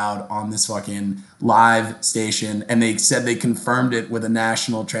out loud on this fucking live station. And they said they confirmed it with a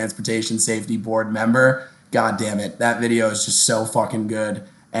National Transportation Safety Board member. God damn it. That video is just so fucking good.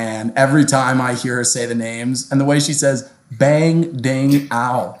 And every time I hear her say the names and the way she says, bang, ding,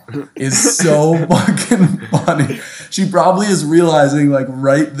 ow, is so fucking funny. She probably is realizing, like,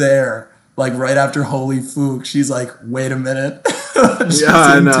 right there, like, right after holy fook, she's like, wait a minute. She's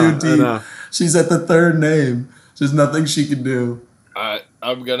I in know, too deep. She's at the third name. There's nothing she can do.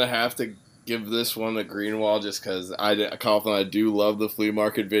 I'm going to have to give this one a Greenwald just because I do love the flea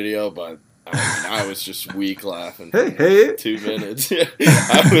market video, but I was just weak laughing. Hey. 2 minutes.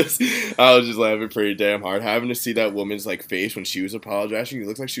 I was just laughing pretty damn hard. Having to see that woman's like face when she was apologizing, it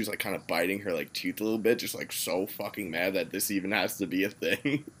looked like she was like kind of biting her like teeth a little bit, just like so fucking mad that this even has to be a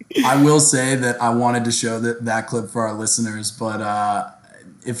thing. I will say that I wanted to show that clip for our listeners, but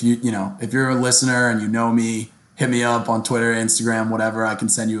if you're a listener and you know me, hit me up on Twitter, Instagram, whatever. I can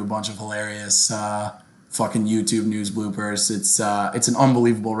send you a bunch of hilarious fucking YouTube news bloopers. It's an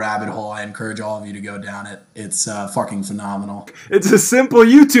unbelievable rabbit hole. I encourage all of you to go down it. It's fucking phenomenal. It's a simple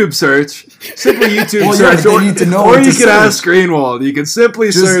YouTube search. Search. They need to know or what you to can search. ask Greenwald. You can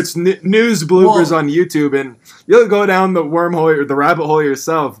simply search news bloopers on YouTube, and you'll go down the wormhole or the rabbit hole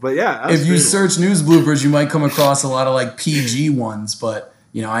yourself. But yeah, if you search news bloopers, you might come across a lot of like PG ones, but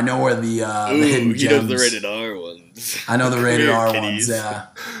I know where the hidden gems. You know the rated R ones. I know the rated R ones. Yeah.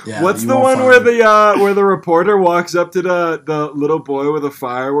 What's the one where the reporter walks up to the little boy with a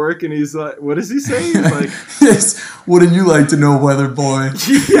firework and he's like, what does he say? He's like, yes, wouldn't you like to know, weather boy?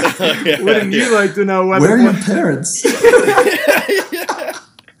 Wouldn't you like to know, weather boy? Where are your parents?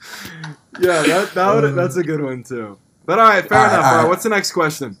 That's a good one too. But all right, fair enough. All right, what's the next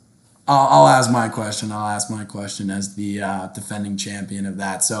question? I'll ask my question. I'll ask my question as the defending champion of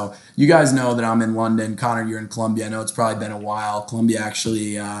that. So you guys know that I'm in London. Connor, you're in Colombia. I know it's probably been a while. Colombia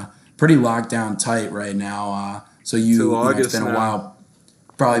actually pretty locked down tight right now. So it's been a while.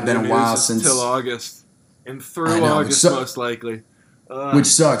 Probably been a while since till August and through August most likely. Which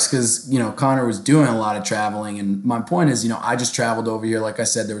sucks because Connor was doing a lot of traveling, and my point is I just traveled over here. Like I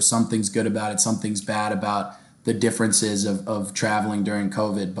said, there were some things good about it, some things bad about the differences of traveling during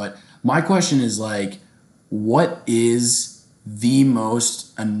COVID, but my question is what is the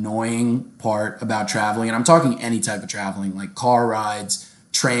most annoying part about traveling? And I'm talking any type of traveling, like car rides,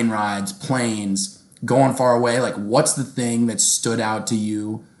 train rides, planes, going far away. Like, what's the thing that stood out to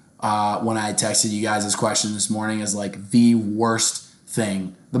you when I texted you guys this question this morning as like the worst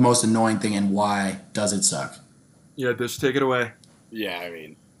thing, the most annoying thing, and why does it suck? Yeah, just take it away. Yeah, I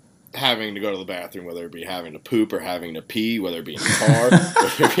mean, having to go to the bathroom, whether it be having to poop or having to pee, whether it be in a car,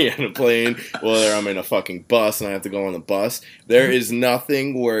 whether it be in a plane, whether I'm in a fucking bus and I have to go on the bus. There is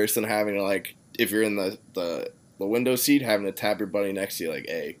nothing worse than having to, if you're in the window seat, having to tap your buddy next to you,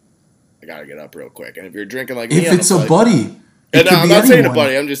 hey, I gotta get up real quick. And if you're drinking like me, if it's a buddy, and I'm not saying a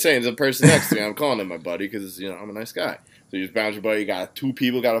buddy, I'm just saying it's a person next to me. I'm calling him my buddy because I'm a nice guy. So you just bounce your buddy. You got two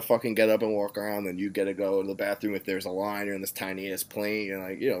people got to fucking get up and walk around. Then you got to go to the bathroom if there's a line. You're in this tiny ass plane.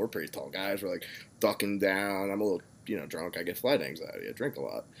 And we're pretty tall guys. We're ducking down. I'm a little drunk. I get flight anxiety. I drink a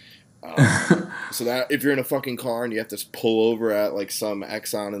lot. So that if you're in a fucking car and you have to pull over at some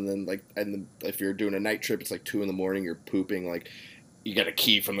Exxon and then if you're doing a night trip, it's 2 a.m. You're pooping you get a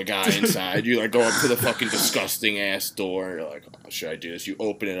key from the guy inside. You like go up to the fucking disgusting ass door. And you're like, oh, should I do this? You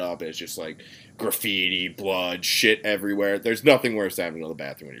open it up, and it's just like graffiti, blood, shit everywhere. There's nothing worse than having to go to the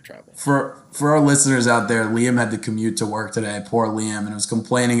bathroom when you're traveling. For our listeners out there, Liam had to commute to work today. Poor Liam, and was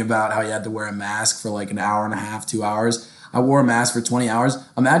complaining about how he had to wear a mask for like an hour and a half, 2 hours. I wore a mask for 20 hours.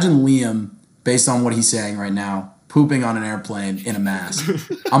 Imagine Liam, based on what he's saying right now, pooping on an airplane in a mask.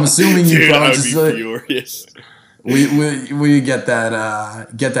 I'm assuming you Dude, I probably would just be furious. we get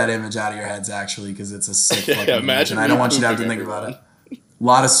that image out of your heads actually, because it's a sick fucking image, and I don't want you to have to think about it. A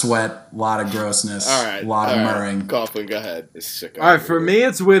lot of sweat, a lot of grossness, All right, a lot of murring. Coughlin, go ahead. It's sick. All right, for me,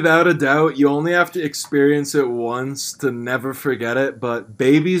 it's without a doubt. You only have to experience it once to never forget it. But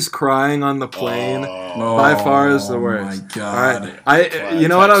babies crying on the plane by far is the worst. Oh my god! All right, you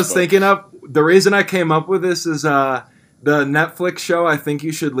know what I was thinking of? The reason I came up with this is the Netflix show I Think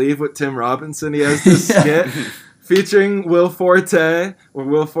You Should Leave with Tim Robinson. He has this skit featuring Will Forte, where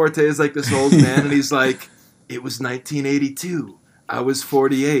Will Forte is like this old man, and he's like, "It was 1982. I was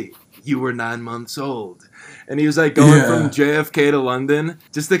 48. You were 9 months old." And he was like going from JFK to London,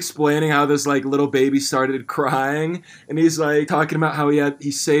 just explaining how this like little baby started crying. And he's like talking about how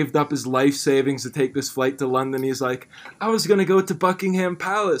he saved up his life savings to take this flight to London. He's like, I was going to go to Buckingham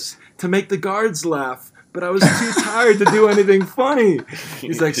Palace to make the guards laugh, but I was too tired to do anything funny.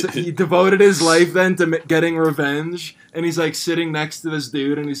 He's like, so he devoted his life then to getting revenge. And he's like sitting next to this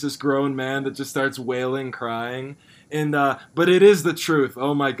dude, and he's this grown man that just starts wailing, crying. And but it is the truth.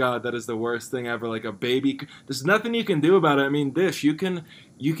 Oh my god, that is the worst thing ever. Like a baby, there's nothing you can do about it. I mean, Dish, you can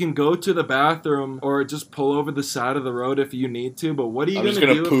go to the bathroom or just pull over the side of the road if you need to. But what are you I'm gonna just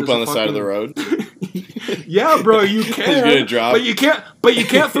gonna do? poop on the side of the road. Yeah, bro, you can. He's gonna drop. But you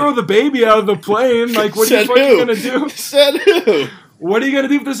can't throw the baby out of the plane. Like, what are you fucking gonna do? Said who? What are you gonna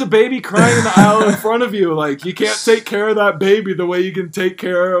do if there's a baby crying in the aisle in front of you? Like, you can't take care of that baby the way you can take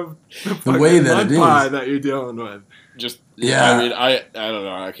care of the way that mud it pie is that you're dealing with. Just Yeah. I mean, I don't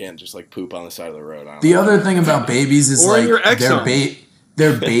know. I can't just like poop on the side of the road. The other thing about babies is Or like your exo.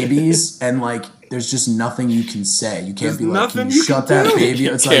 they're babies, and like there's just nothing you can say. You can't There's be like, nothing "Can you you shut can that do." baby."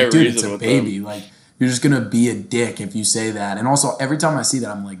 It's Can't like, dude, it's reason a with baby. Like you're just gonna be a dick if you say that. And also, every time I see that,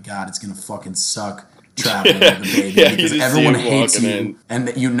 I'm like, God, it's gonna fucking suck traveling with a baby Yeah, you because just everyone see him hates walking you, in.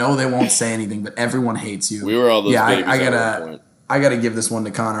 and you know they won't say anything, but everyone hates you. We were all those babies I at gotta one point. I gotta give this one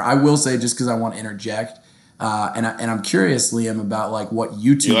to Connor. I will say, just because I want to interject. And I'm curious, Liam, about like what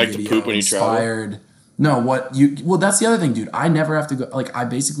YouTube You like to video poop when you travel? inspired. No, what you? Well, that's the other thing, dude. I never have to go. Like, I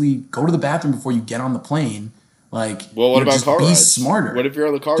basically go to the bathroom before you get on the plane. Like, Well, what you know, about just car be rides? smarter. What if you're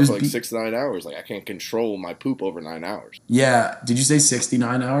on the car Just for like be- 6 to 9 hours? Like I can't control my poop over 9 hours. Yeah. Did you say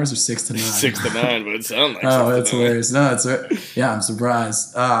 69 hours or 6 to 9? 6 to 9, but it sounds like. Oh, 6 that's to 9. hilarious. No, it's yeah. I'm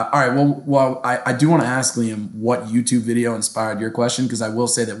surprised. All right. Well, I do want to ask Liam what YouTube video inspired your question, because I will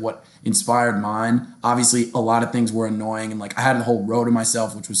say that what inspired mine. Obviously, a lot of things were annoying, and like I had a whole row to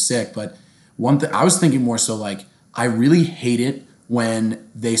myself, which was sick. But one thing I was thinking more so like I really hate it when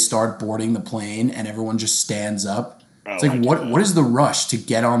they start boarding the plane and everyone just stands up. It's like, what is the rush to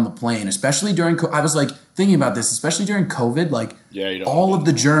get on the plane, especially during I was like thinking about this, especially during COVID, like all of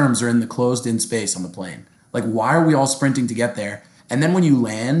the germs are in the closed-in space on the plane. Like, why are we all sprinting to get there? And then when you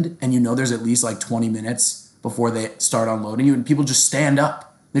land and you know there's at least like 20 minutes before they start unloading you, and people just stand up.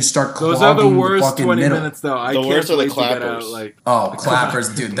 They just start clogging Those are the worst fucking 20 middle. minutes, though. I The can't worst are the wait to get clappers. out. Like, Oh, clappers,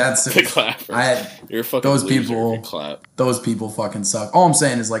 dude. That's The clappers. You're a fucking those loser if people. you clap. Those people fucking suck. All I'm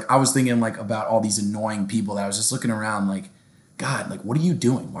saying is like I was thinking like about all these annoying people that I was just looking around like, God, like what are you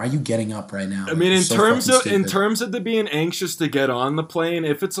doing? Why are you getting up right now? I Like, mean, you're in so terms fucking of stupid. the being anxious to get on the plane,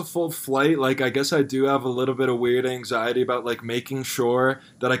 if it's a full flight, like I guess I do have a little bit of weird anxiety about like making sure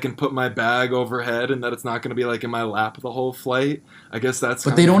that I can put my bag overhead and that it's not going to be like in my lap the whole flight. I guess that's.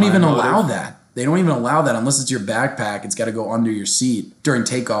 But kind they of don't my even motive. allow that. They don't even allow that unless it's your backpack. It's got to go under your seat during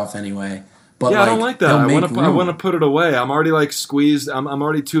takeoff anyway. But Yeah, I don't like that. they'll I make want to room. put it away. I'm already like squeezed. I'm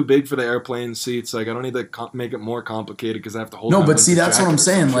already too big for the airplane seats. Like I don't need to make it more complicated because I have to hold. No, my but see, winter that's what jacket I'm or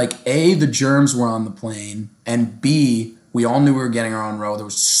some saying. shit. Like, A, the germs were on the plane, and B, we all knew we were getting our own row. There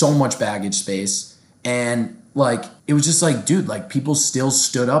was so much baggage space, and like, it was just like, dude, like people still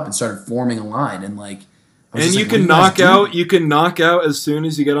stood up and started forming a line, and like, I was And just you like, can what are knock guys out. doing? You can knock out as soon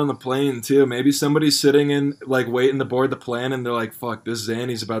as you get on the plane too. Maybe somebody's sitting in, like, waiting to board the plane, and they're like, "Fuck, this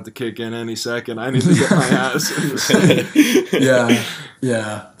Xanny's about to kick in any second. I need to get my ass." in the seat."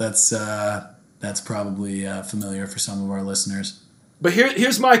 Yeah, that's probably familiar for some of our listeners. But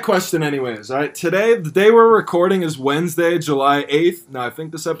here's my question anyways, all right? Today, the day we're recording is Wednesday, July 8th. Now, I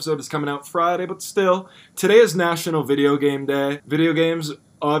think this episode is coming out Friday, but still. Today is National Video Game Day. Video games,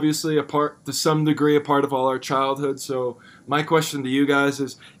 obviously, to some degree, a part of all our childhood. So my question to you guys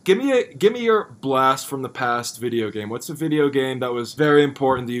is, give me your blast from the past video game. What's a video game that was very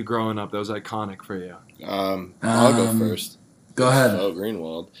important to you growing up, that was iconic for you? I'll go first. Go ahead. Oh,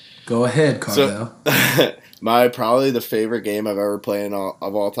 Greenwald. Go ahead, Cardo. So, probably the favorite game I've ever played of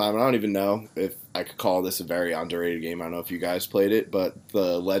all time. I don't even know if I could call this a very underrated game. I don't know if you guys played it, but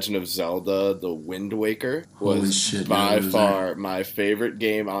The Legend of Zelda: The Wind Waker was by far my favorite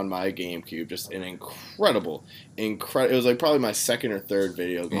game on my GameCube. Just an incredible. It was like probably my second or third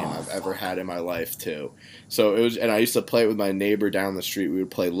video game I've ever had in my life too. So it was, and I used to play it with my neighbor down the street. We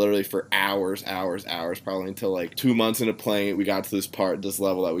would play literally for hours, probably until like 2 months into playing it, we got to this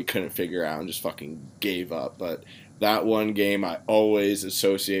level that we couldn't figure out and just fucking gave up. But that one game I always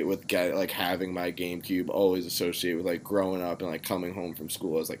associate with having my GameCube, always associate with like growing up and like coming home from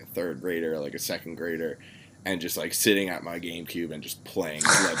school as like a third grader or like a second grader and just like sitting at my GameCube and just playing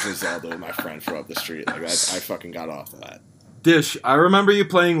Legend of Zelda with my friend from up the street. Like I fucking got off of that. Dish, I remember you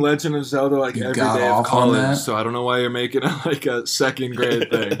playing Legend of Zelda like every day of college, so I don't know why you're making it like a second grade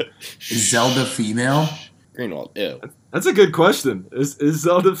thing. Is Zelda female? Greenwald, ew. That's a good question. Is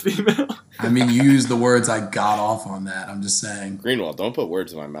Zelda female? I mean, you used the words "I got off" on that. I'm just saying. Greenwald, don't put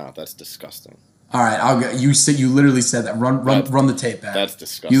words in my mouth. That's disgusting. All right, you literally said that. Run the tape back. That's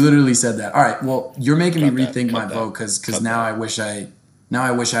disgusting. You literally said that. All right, well, you're making me rethink my vote because now I wish I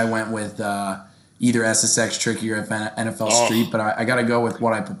went with either SSX Tricky or NFL Street, but I got to go with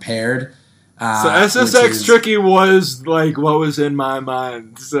what I prepared. So SSX Tricky was like what was in my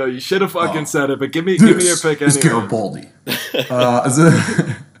mind. So you should have fucking said it, but give me your pick anyway. It's Garibaldi. All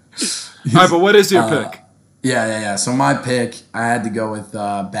right, but what is your pick? Yeah. So my pick, I had to go with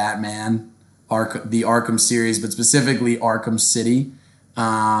Batman, the Arkham series, but specifically Arkham City.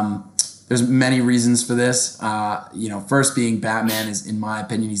 There's many reasons for this. First being Batman is, in my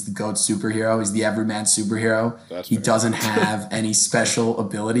opinion, he's the GOAT superhero. He's the everyman superhero. He doesn't have any special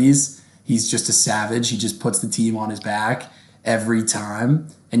abilities. He's just a savage. He just puts the team on his back every time.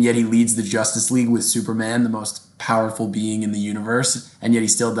 And yet he leads the Justice League with Superman, the most powerful being in the universe. And yet he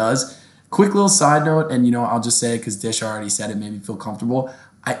still does. Quick little side note, and I'll just say it because Dish already said it, made me feel comfortable.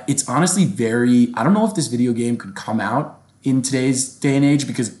 It's honestly I don't know if this video game could come out in today's day and age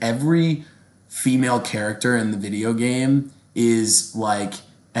because every female character in the video game is like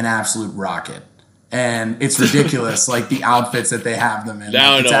an absolute rocket. And it's ridiculous, like the outfits that they have them in.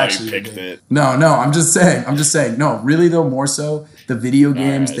 Now I know why you picked it. No, I'm just saying. No, really though, more so the video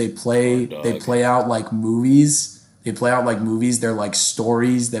games they play out like movies. They play out like movies. They're like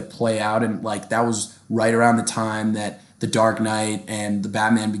stories that play out, and like that was right around the time that The Dark Knight and the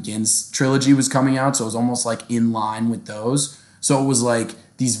Batman Begins trilogy was coming out, so it was almost like in line with those. So it was like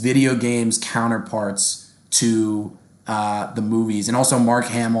these video games counterparts to the movies. And also Mark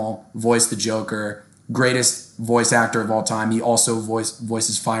Hamill voiced the Joker, greatest voice actor of all time. He also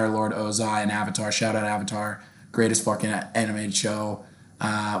voices Fire Lord Ozai in Avatar. Shout out Avatar, greatest fucking animated show.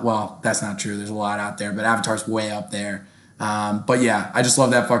 Well, that's not true. There's a lot out there, but Avatar's way up there. But yeah, I just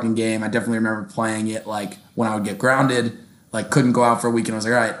love that fucking game. I definitely remember playing it like when I would get grounded, like couldn't go out for a weekend. I was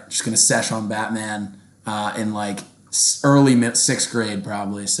like, all right, just going to sesh on Batman in like early 6th grade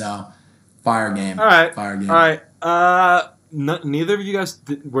probably. So fire game. All right. Fire game. All right. Neither of you guys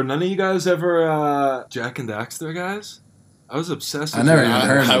were none of you guys ever Jack and Daxter guys? I was obsessed with I never even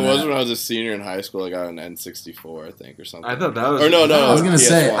heard of I that. was when I was a senior in high school. I got an N64, I think, or something. I thought that was... Or no. I was going to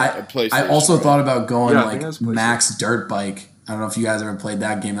say, PS1, I also thought about going Yeah, I like think that was Max Dirt Bike. I don't know if you guys ever played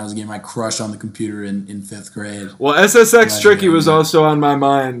that game. That was a game I crushed on the computer in 5th grade. Well, SSX Tricky was also on my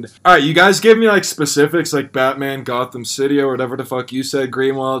mind. All right, you guys give me like specifics like Batman, Gotham City, or whatever the fuck you said.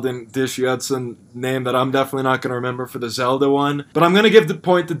 Greenwald and Dish, you had some name that I'm definitely not going to remember for the Zelda one. But I'm going to give the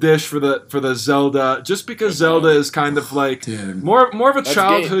point to Dish for the Zelda, just because Zelda is kind of like more of a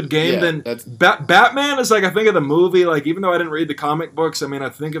childhood game than Batman is like, I think of the movie, like even though I didn't read the comic books, I mean, I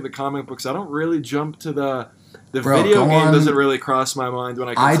think of the comic books. I don't really jump to the video game doesn't really cross my mind when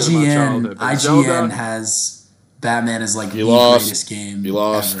I consider my childhood. But IGN Zelda, has Batman as like the greatest game You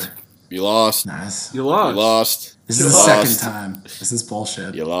lost. ever. You lost. Nice. You lost. You lost. This is the second time. This is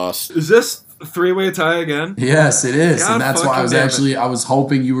bullshit. You lost. Is this a 3-way tie again? Yes, it is. God and that's why I was it.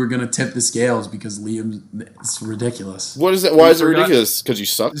 hoping you were going to tip the scales because Liam, it's ridiculous. What is it? Why is it ridiculous? Because you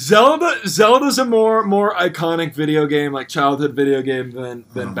suck? Zelda's a more iconic video game, like childhood video game than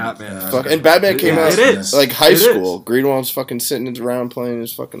Batman. And Batman came out it is. like high school. Greenwald's fucking sitting around playing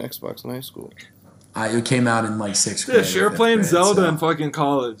his fucking Xbox in high school. It came out in like 6th grade. Yeah, sure, or 5th playing grade, Zelda so. in fucking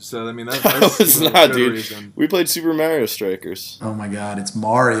college. So I mean, that's I was a not, good dude. reason. We played Super Mario Strikers. Oh my god, it's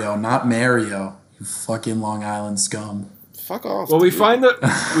Mario, not Mario. You fucking Long Island scum. Fuck off. Well, we dude. find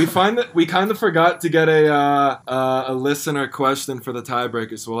that we kind of forgot to get a listener question for the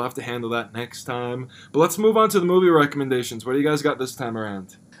tiebreaker, so we'll have to handle that next time. But let's move on to the movie recommendations. What do you guys got this time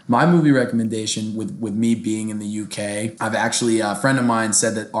around? My movie recommendation, with me being in the UK, I've actually, a friend of mine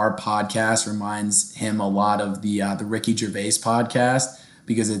said that our podcast reminds him a lot of the Ricky Gervais podcast,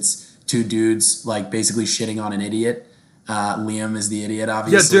 because it's two dudes like basically shitting on an idiot. Liam is the idiot,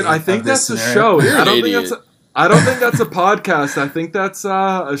 obviously. Yeah, dude, I think that's a scenario. show. You're I an don't think idiot. that's I don't think that's a podcast. I think that's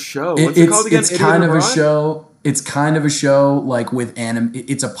a show. What's it called again? It's Idiot kind of a Abroad? show. It's kind of a show like with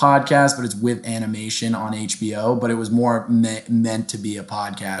It's a podcast, but it's with animation on HBO. But it was more meant to be a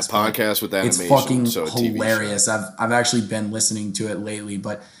podcast. Podcast with animation. It's fucking so a TV hilarious. show. I've actually been listening to it lately.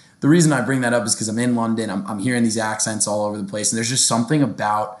 But the reason I bring that up is because I'm in London. I'm hearing these accents all over the place, and there's just something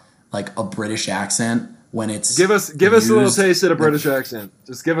about like a British accent when it's Give us a little used. taste of a British accent.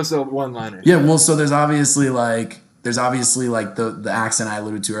 Just give us a one-liner. Yeah, well, so there's obviously like the accent I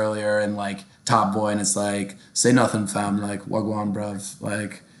alluded to earlier, and like Top Boy, and it's like, say nothing, fam, like wagwan, bruv,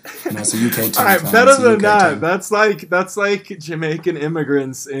 like, you know, it's a UK term. All right, fam, better it's a than UK that. term. That's like Jamaican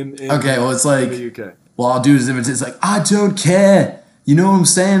immigrants in Okay, well, it's like, in the UK. well, I'll do is it's like, I don't care. You know what I'm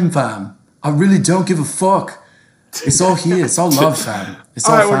saying, fam? I really don't give a fuck. It's all here. It's all love, fam. It's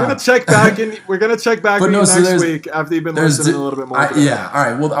all All right, we're fam. gonna check back in. We're gonna check back But in no, so next there's- week after you've been listening a little bit more. to it. Yeah, all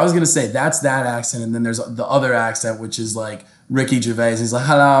right. Well, I was gonna say that's that accent, and then there's the other accent, which is like Ricky Gervais. He's like,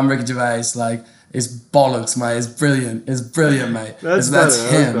 "Hello, I'm Ricky Gervais." Like, it's bollocks, mate. It's brilliant. It's brilliant, mate. That's him. better,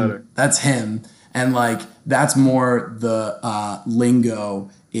 that's better. That's him. And like, that's more the lingo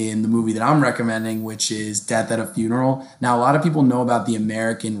in the movie that I'm recommending, which is Death at a Funeral. Now, a lot of people know about the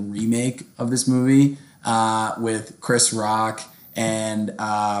American remake of this movie with Chris Rock and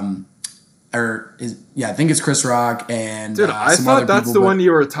I think it's Chris Rock and Dude, I some thought other that's people, the but- one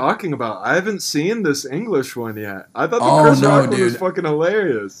you were talking about. I haven't seen this English one yet. I thought the Oh, Chris no, Rock one was dude. fucking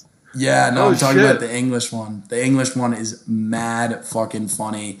hilarious. Yeah, no, Oh, I'm talking shit. about the English one. The English one is mad fucking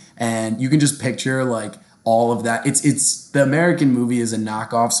funny, and you can just picture like all of that. It's the American movie is a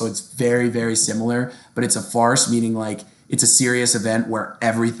knockoff, so it's very, very similar, but it's a farce, meaning like it's a serious event where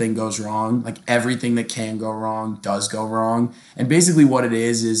everything goes wrong. Like everything that can go wrong does go wrong, and basically what it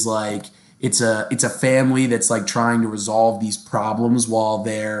is like it's a family that's like trying to resolve these problems while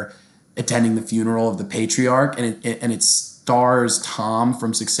they're attending the funeral of the patriarch, and it stars Tom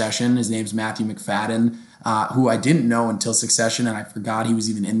from Succession. His name's Matthew McFadden, who I didn't know until Succession, and I forgot he was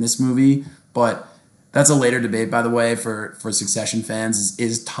even in this movie. But that's a later debate, by the way, for Succession fans.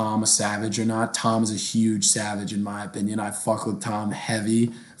 Is Tom a savage or not? Tom is a huge savage, in my opinion. I fuck with Tom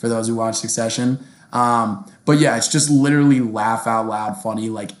heavy, for those who watch Succession. But yeah, it's just literally laugh out loud funny.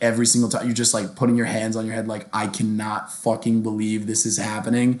 Like every single time you're just like putting your hands on your head like, I cannot fucking believe this is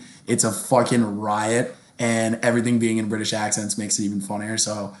happening. It's a fucking riot, and everything being in British accents makes it even funnier.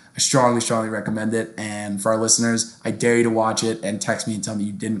 So I strongly, strongly recommend it. And for our listeners, I dare you to watch it and text me and tell me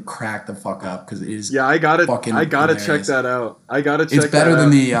you didn't crack the fuck up, because it is Yeah, I gotta fucking check hilarious. that out. I gotta check. It's better that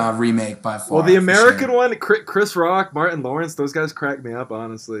than out. the remake by far. Well, the for American sure. one, Chris Rock, Martin Lawrence, those guys crack me up,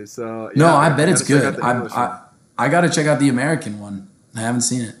 honestly. So No, yeah, I bet it's gotta check out good. the English one. I got to check out the American one. I haven't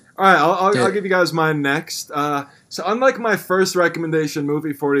seen it. All right, I'll Yeah. give you guys mine next. So unlike my first recommendation,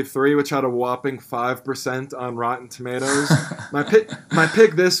 Movie 43, which had a whopping 5% on Rotten Tomatoes, my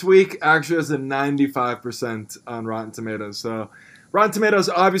pick this week actually has a 95% on Rotten Tomatoes. So Rotten Tomatoes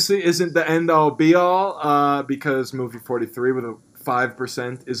obviously isn't the end-all be-all because Movie 43 with a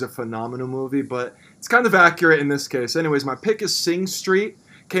 5% is a phenomenal movie, but it's kind of accurate in this case. Anyways, my pick is Sing Street.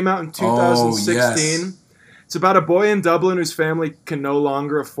 Came out in 2016. yes. It's about a boy in Dublin whose family can no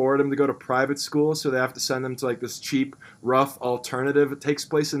longer afford him to go to private school, so they have to send him to like this cheap, rough alternative. It takes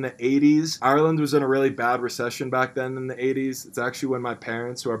place in the 80s. Ireland was in a really bad recession back then in the 80s. It's actually when my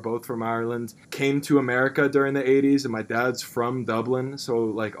parents, who are both from Ireland, came to America during the 80s, and my dad's from Dublin, so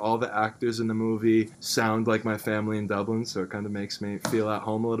like all the actors in the movie sound like my family in Dublin, so it kind of makes me feel at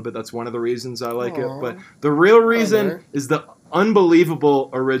home a little bit. That's one of the reasons I like it. But the real reason is the unbelievable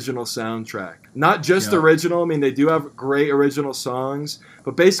original soundtrack. Not just original. I mean, they do have great original songs,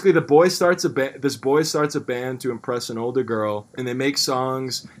 but basically, this boy starts a band to impress an older girl, and they make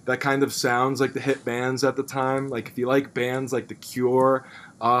songs that kind of sounds like the hit bands at the time. Like if you like bands like The Cure,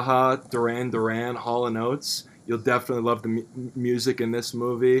 Aha, Duran Duran, Hall & Oates, you'll definitely love the music in this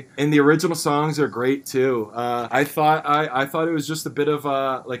movie. And the original songs are great too. I thought it was just a bit of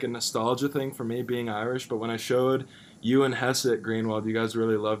like a nostalgia thing for me being Irish, but when I showed you and Hess at Greenwald, you guys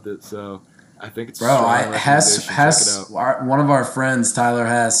really loved it. So I think it's Bro, Hess. one of our friends, Tyler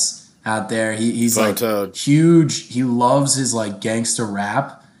Hess, out there. He's like Toad. huge. He loves his like gangster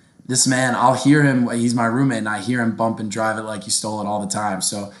rap. This man, I'll hear him. He's my roommate, and I hear him bump and drive it like you stole it all the time.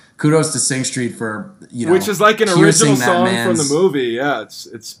 So kudos to Sing Street for which is like an original song from the man's movie. Yeah,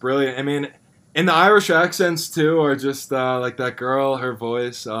 it's brilliant. I mean, and the Irish accents too are just like that girl. Her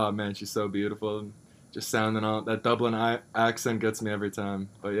voice, oh man, she's so beautiful. Just sounding on that Dublin accent gets me every time.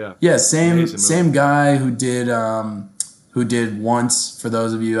 But yeah. Yeah, same guy who did Once, for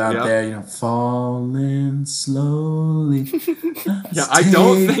those of you out there, you know, falling slowly. Yeah, I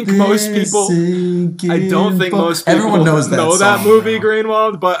don't think most people Everyone knows that know song, that movie, bro.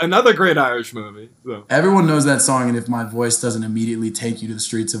 Greenwald, but another great Irish movie. So. Everyone knows that song, and if my voice doesn't immediately take you to the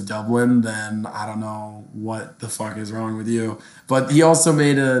streets of Dublin, then I don't know what the fuck is wrong with you. But he also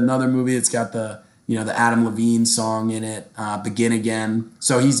made another movie. It's got the Adam Levine song in it, Begin Again.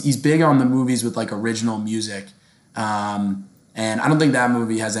 So he's big on the movies with like original music. And I don't think that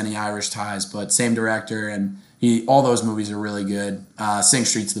movie has any Irish ties, but same director, and all those movies are really good. Sing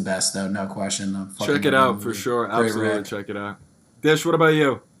Street's the best, though, no question. Check it out for sure. Absolutely, check it out. Dish, what about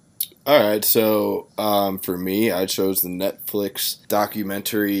you? All right, so for me, I chose the Netflix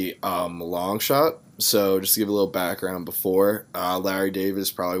documentary Long Shot. So just to give a little background before, Larry David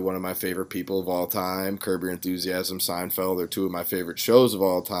is probably one of my favorite people of all time. Curb Your Enthusiasm, Seinfeld are two of my favorite shows of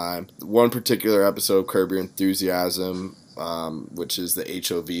all time. One particular episode of Curb Your Enthusiasm, which is the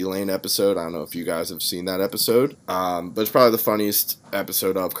HOV lane episode. I don't know if you guys have seen that episode, but it's probably the funniest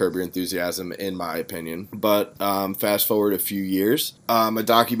episode of Curb Your Enthusiasm in my opinion. But fast forward a few years, a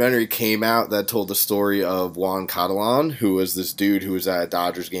documentary came out that told the story of Juan Catalan, who was this dude who was at a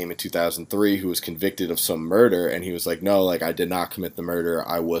Dodgers game in 2003 who was convicted of some murder, and he was like, no, like, I did not commit the murder,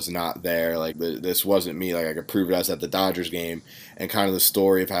 I was not there, like, this wasn't me, like, I could prove it, I was at the Dodgers game. And kind of the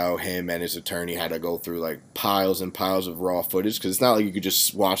story of how him and his attorney had to go through like piles and piles of raw footage, because it's not like you could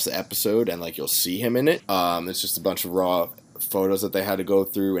just watch the episode and like you'll see him in it. It's just a bunch of raw photos that they had to go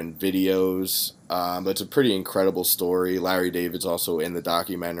through and videos. But it's a pretty incredible story. Larry David's also in the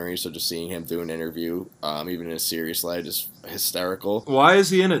documentary, so just seeing him do an interview, even in a serious light, is hysterical. Why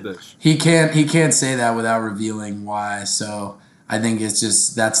is he in it, Dish? He can't say that without revealing why. So I think it's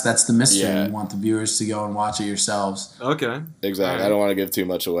just that's the mystery. Yeah. You want the viewers to go and watch it yourselves. Okay. Exactly. Right. I don't want to give too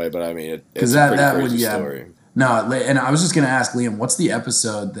much away, but I mean, Because it's a pretty that crazy would story. No, and I was just gonna ask Liam, what's the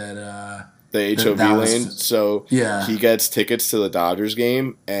episode that The HOV that was- lane. So Yeah. he gets tickets to the Dodgers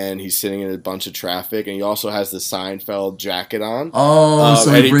game, and he's sitting in a bunch of traffic, and he also has the Seinfeld jacket on.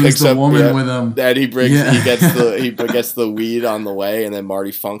 so and he brings picks the up- woman with him. And he brings, Yeah. he gets the weed on the way, and then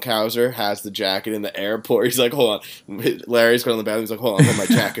Marty Funkhauser has the jacket in the airport. He's like, hold on. Larry's going to the bathroom. He's like, hold on, hold my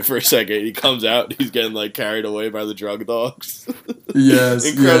jacket for a second. He comes out, he's getting like carried away by the drug dogs. Yes,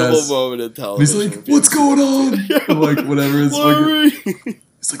 Incredible yes. moment in And television. he's like, "What's going on?" Like whatever. It's Larry!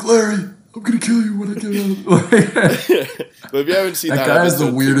 He's like, "Larry, I'm gonna kill you when I get out." But if you haven't seen that, That guy has the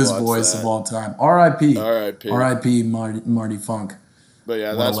episode, weirdest watch voice that. of all time. R.I.P. R.I.P. R.I.P. Marty Funk. But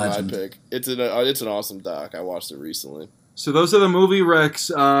yeah, What a that's my legend. pick. It's an awesome doc. I watched it recently. So those are the movie recs.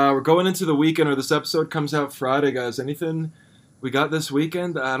 We're going into the weekend, or this episode comes out Friday, guys. Anything we got this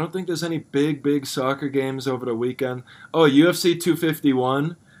weekend? I don't think there's any big soccer games over the weekend. Oh, UFC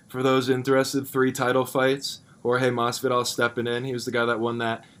 251, for those interested, 3 title fights. Jorge Masvidal stepping in. He was the guy that won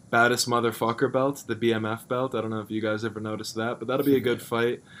that baddest motherfucker belt, the BMF belt. I don't know if you guys ever noticed that, but that'll be a good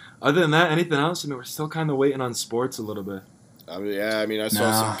fight. Other than that, anything else? I mean, we're still kind of waiting on sports a little bit. I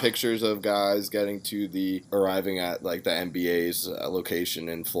saw some pictures of guys arriving at like the NBA's location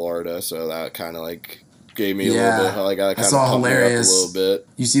in Florida, so that kind of like gave me a little bit. Like I kind of pumped me up a little bit.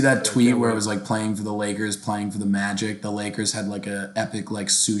 You see that tweet where it was like playing for the Lakers, playing for the Magic. The Lakers had like a epic like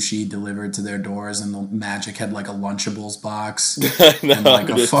sushi delivered to their doors, and the Magic had like a Lunchables box and like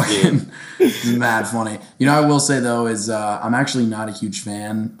a fucking it's mad funny. You know, I will say though is I'm actually not a huge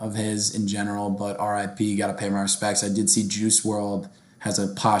fan of his in general, but R.I.P. Got to pay my respects. I did see Juice WRLD has a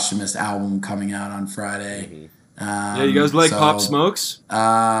posthumous album coming out on Friday. Mm-hmm. Yeah, you guys like Pop Smokes?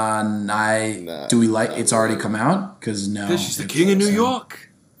 Do we like? It's already come out because no. She's the king of New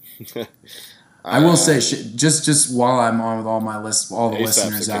York. I will say, just while I'm on with all my all the A$AP's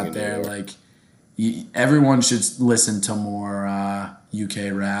listeners the king out of there, New York. like everyone should listen to more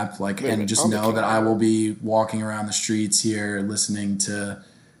UK rap, like, and just know that I will be walking around the streets here listening to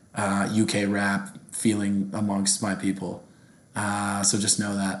UK rap, feeling amongst my people. So just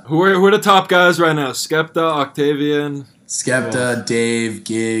know that. Who are the top guys right now? Skepta, Octavian. Skepta, Dave,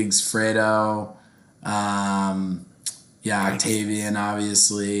 Giggs, Fredo, Octavian,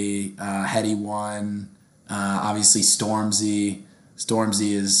 obviously, Heady One, obviously Stormzy.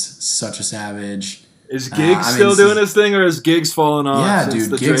 Stormzy is such a savage. Is Giggs still doing his thing, or is Giggs falling off? Yeah,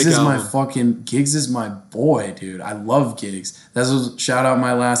 dude. Giggs is album? Giggs is my boy, dude. I love Giggs. That was shout out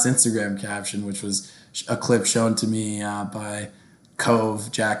my last Instagram caption, which was a clip shown to me by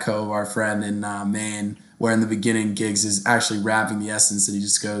Jack Cove, our friend in Maine, where in the beginning Giggs is actually rapping the essence, and he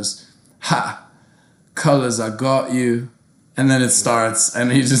just goes, "Ha, colors, I got you," and then it starts,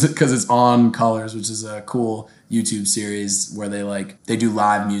 and he just because it's on Colors, which is a cool YouTube series where they do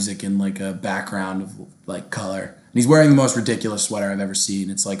live music in like a background of like color. And he's wearing the most ridiculous sweater I've ever seen.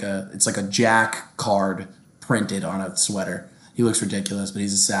 It's like a Jack card printed on a sweater. He looks ridiculous, but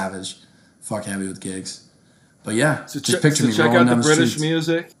he's a savage. Fuck happy with Giggs. But yeah, just picture me rolling down the British streets.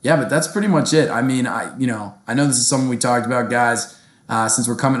 music. Yeah, but that's pretty much it. I mean, I know this is something we talked about, guys. Since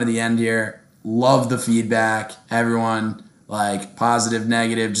we're coming to the end here, love the feedback, everyone. Like positive,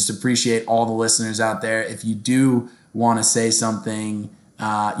 negative, just appreciate all the listeners out there. If you do want to say something,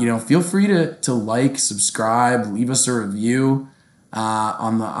 feel free to like, subscribe, leave us a review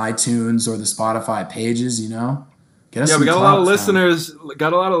on the iTunes or the Spotify pages. Get us some we got a lot of listeners. Time.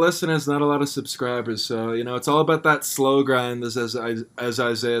 Got a lot of listeners, not a lot of subscribers. So it's all about that slow grind, as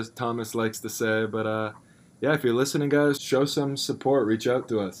Isaiah Thomas likes to say. But if you're listening, guys, show some support. Reach out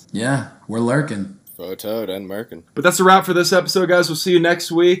to us. Yeah, we're lurking. Toad and Merkin. But that's a wrap for this episode, guys. We'll see you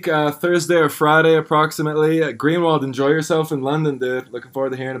next week, Thursday or Friday, approximately. At Greenwald, enjoy yourself in London, dude. Looking forward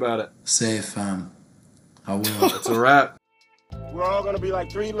to hearing about it. Safe, I will. That's a wrap. We're all gonna be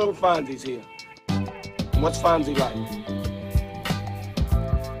like three little Fonzies here. And what's Fonzie like?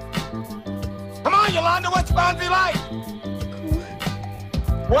 Come on, Yolanda, what's Fonzie like? Cool.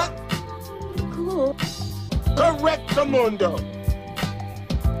 What? Cool. Correctamundo.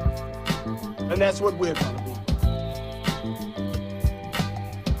 And that's what we're gonna be.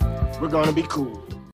 We're gonna be cool.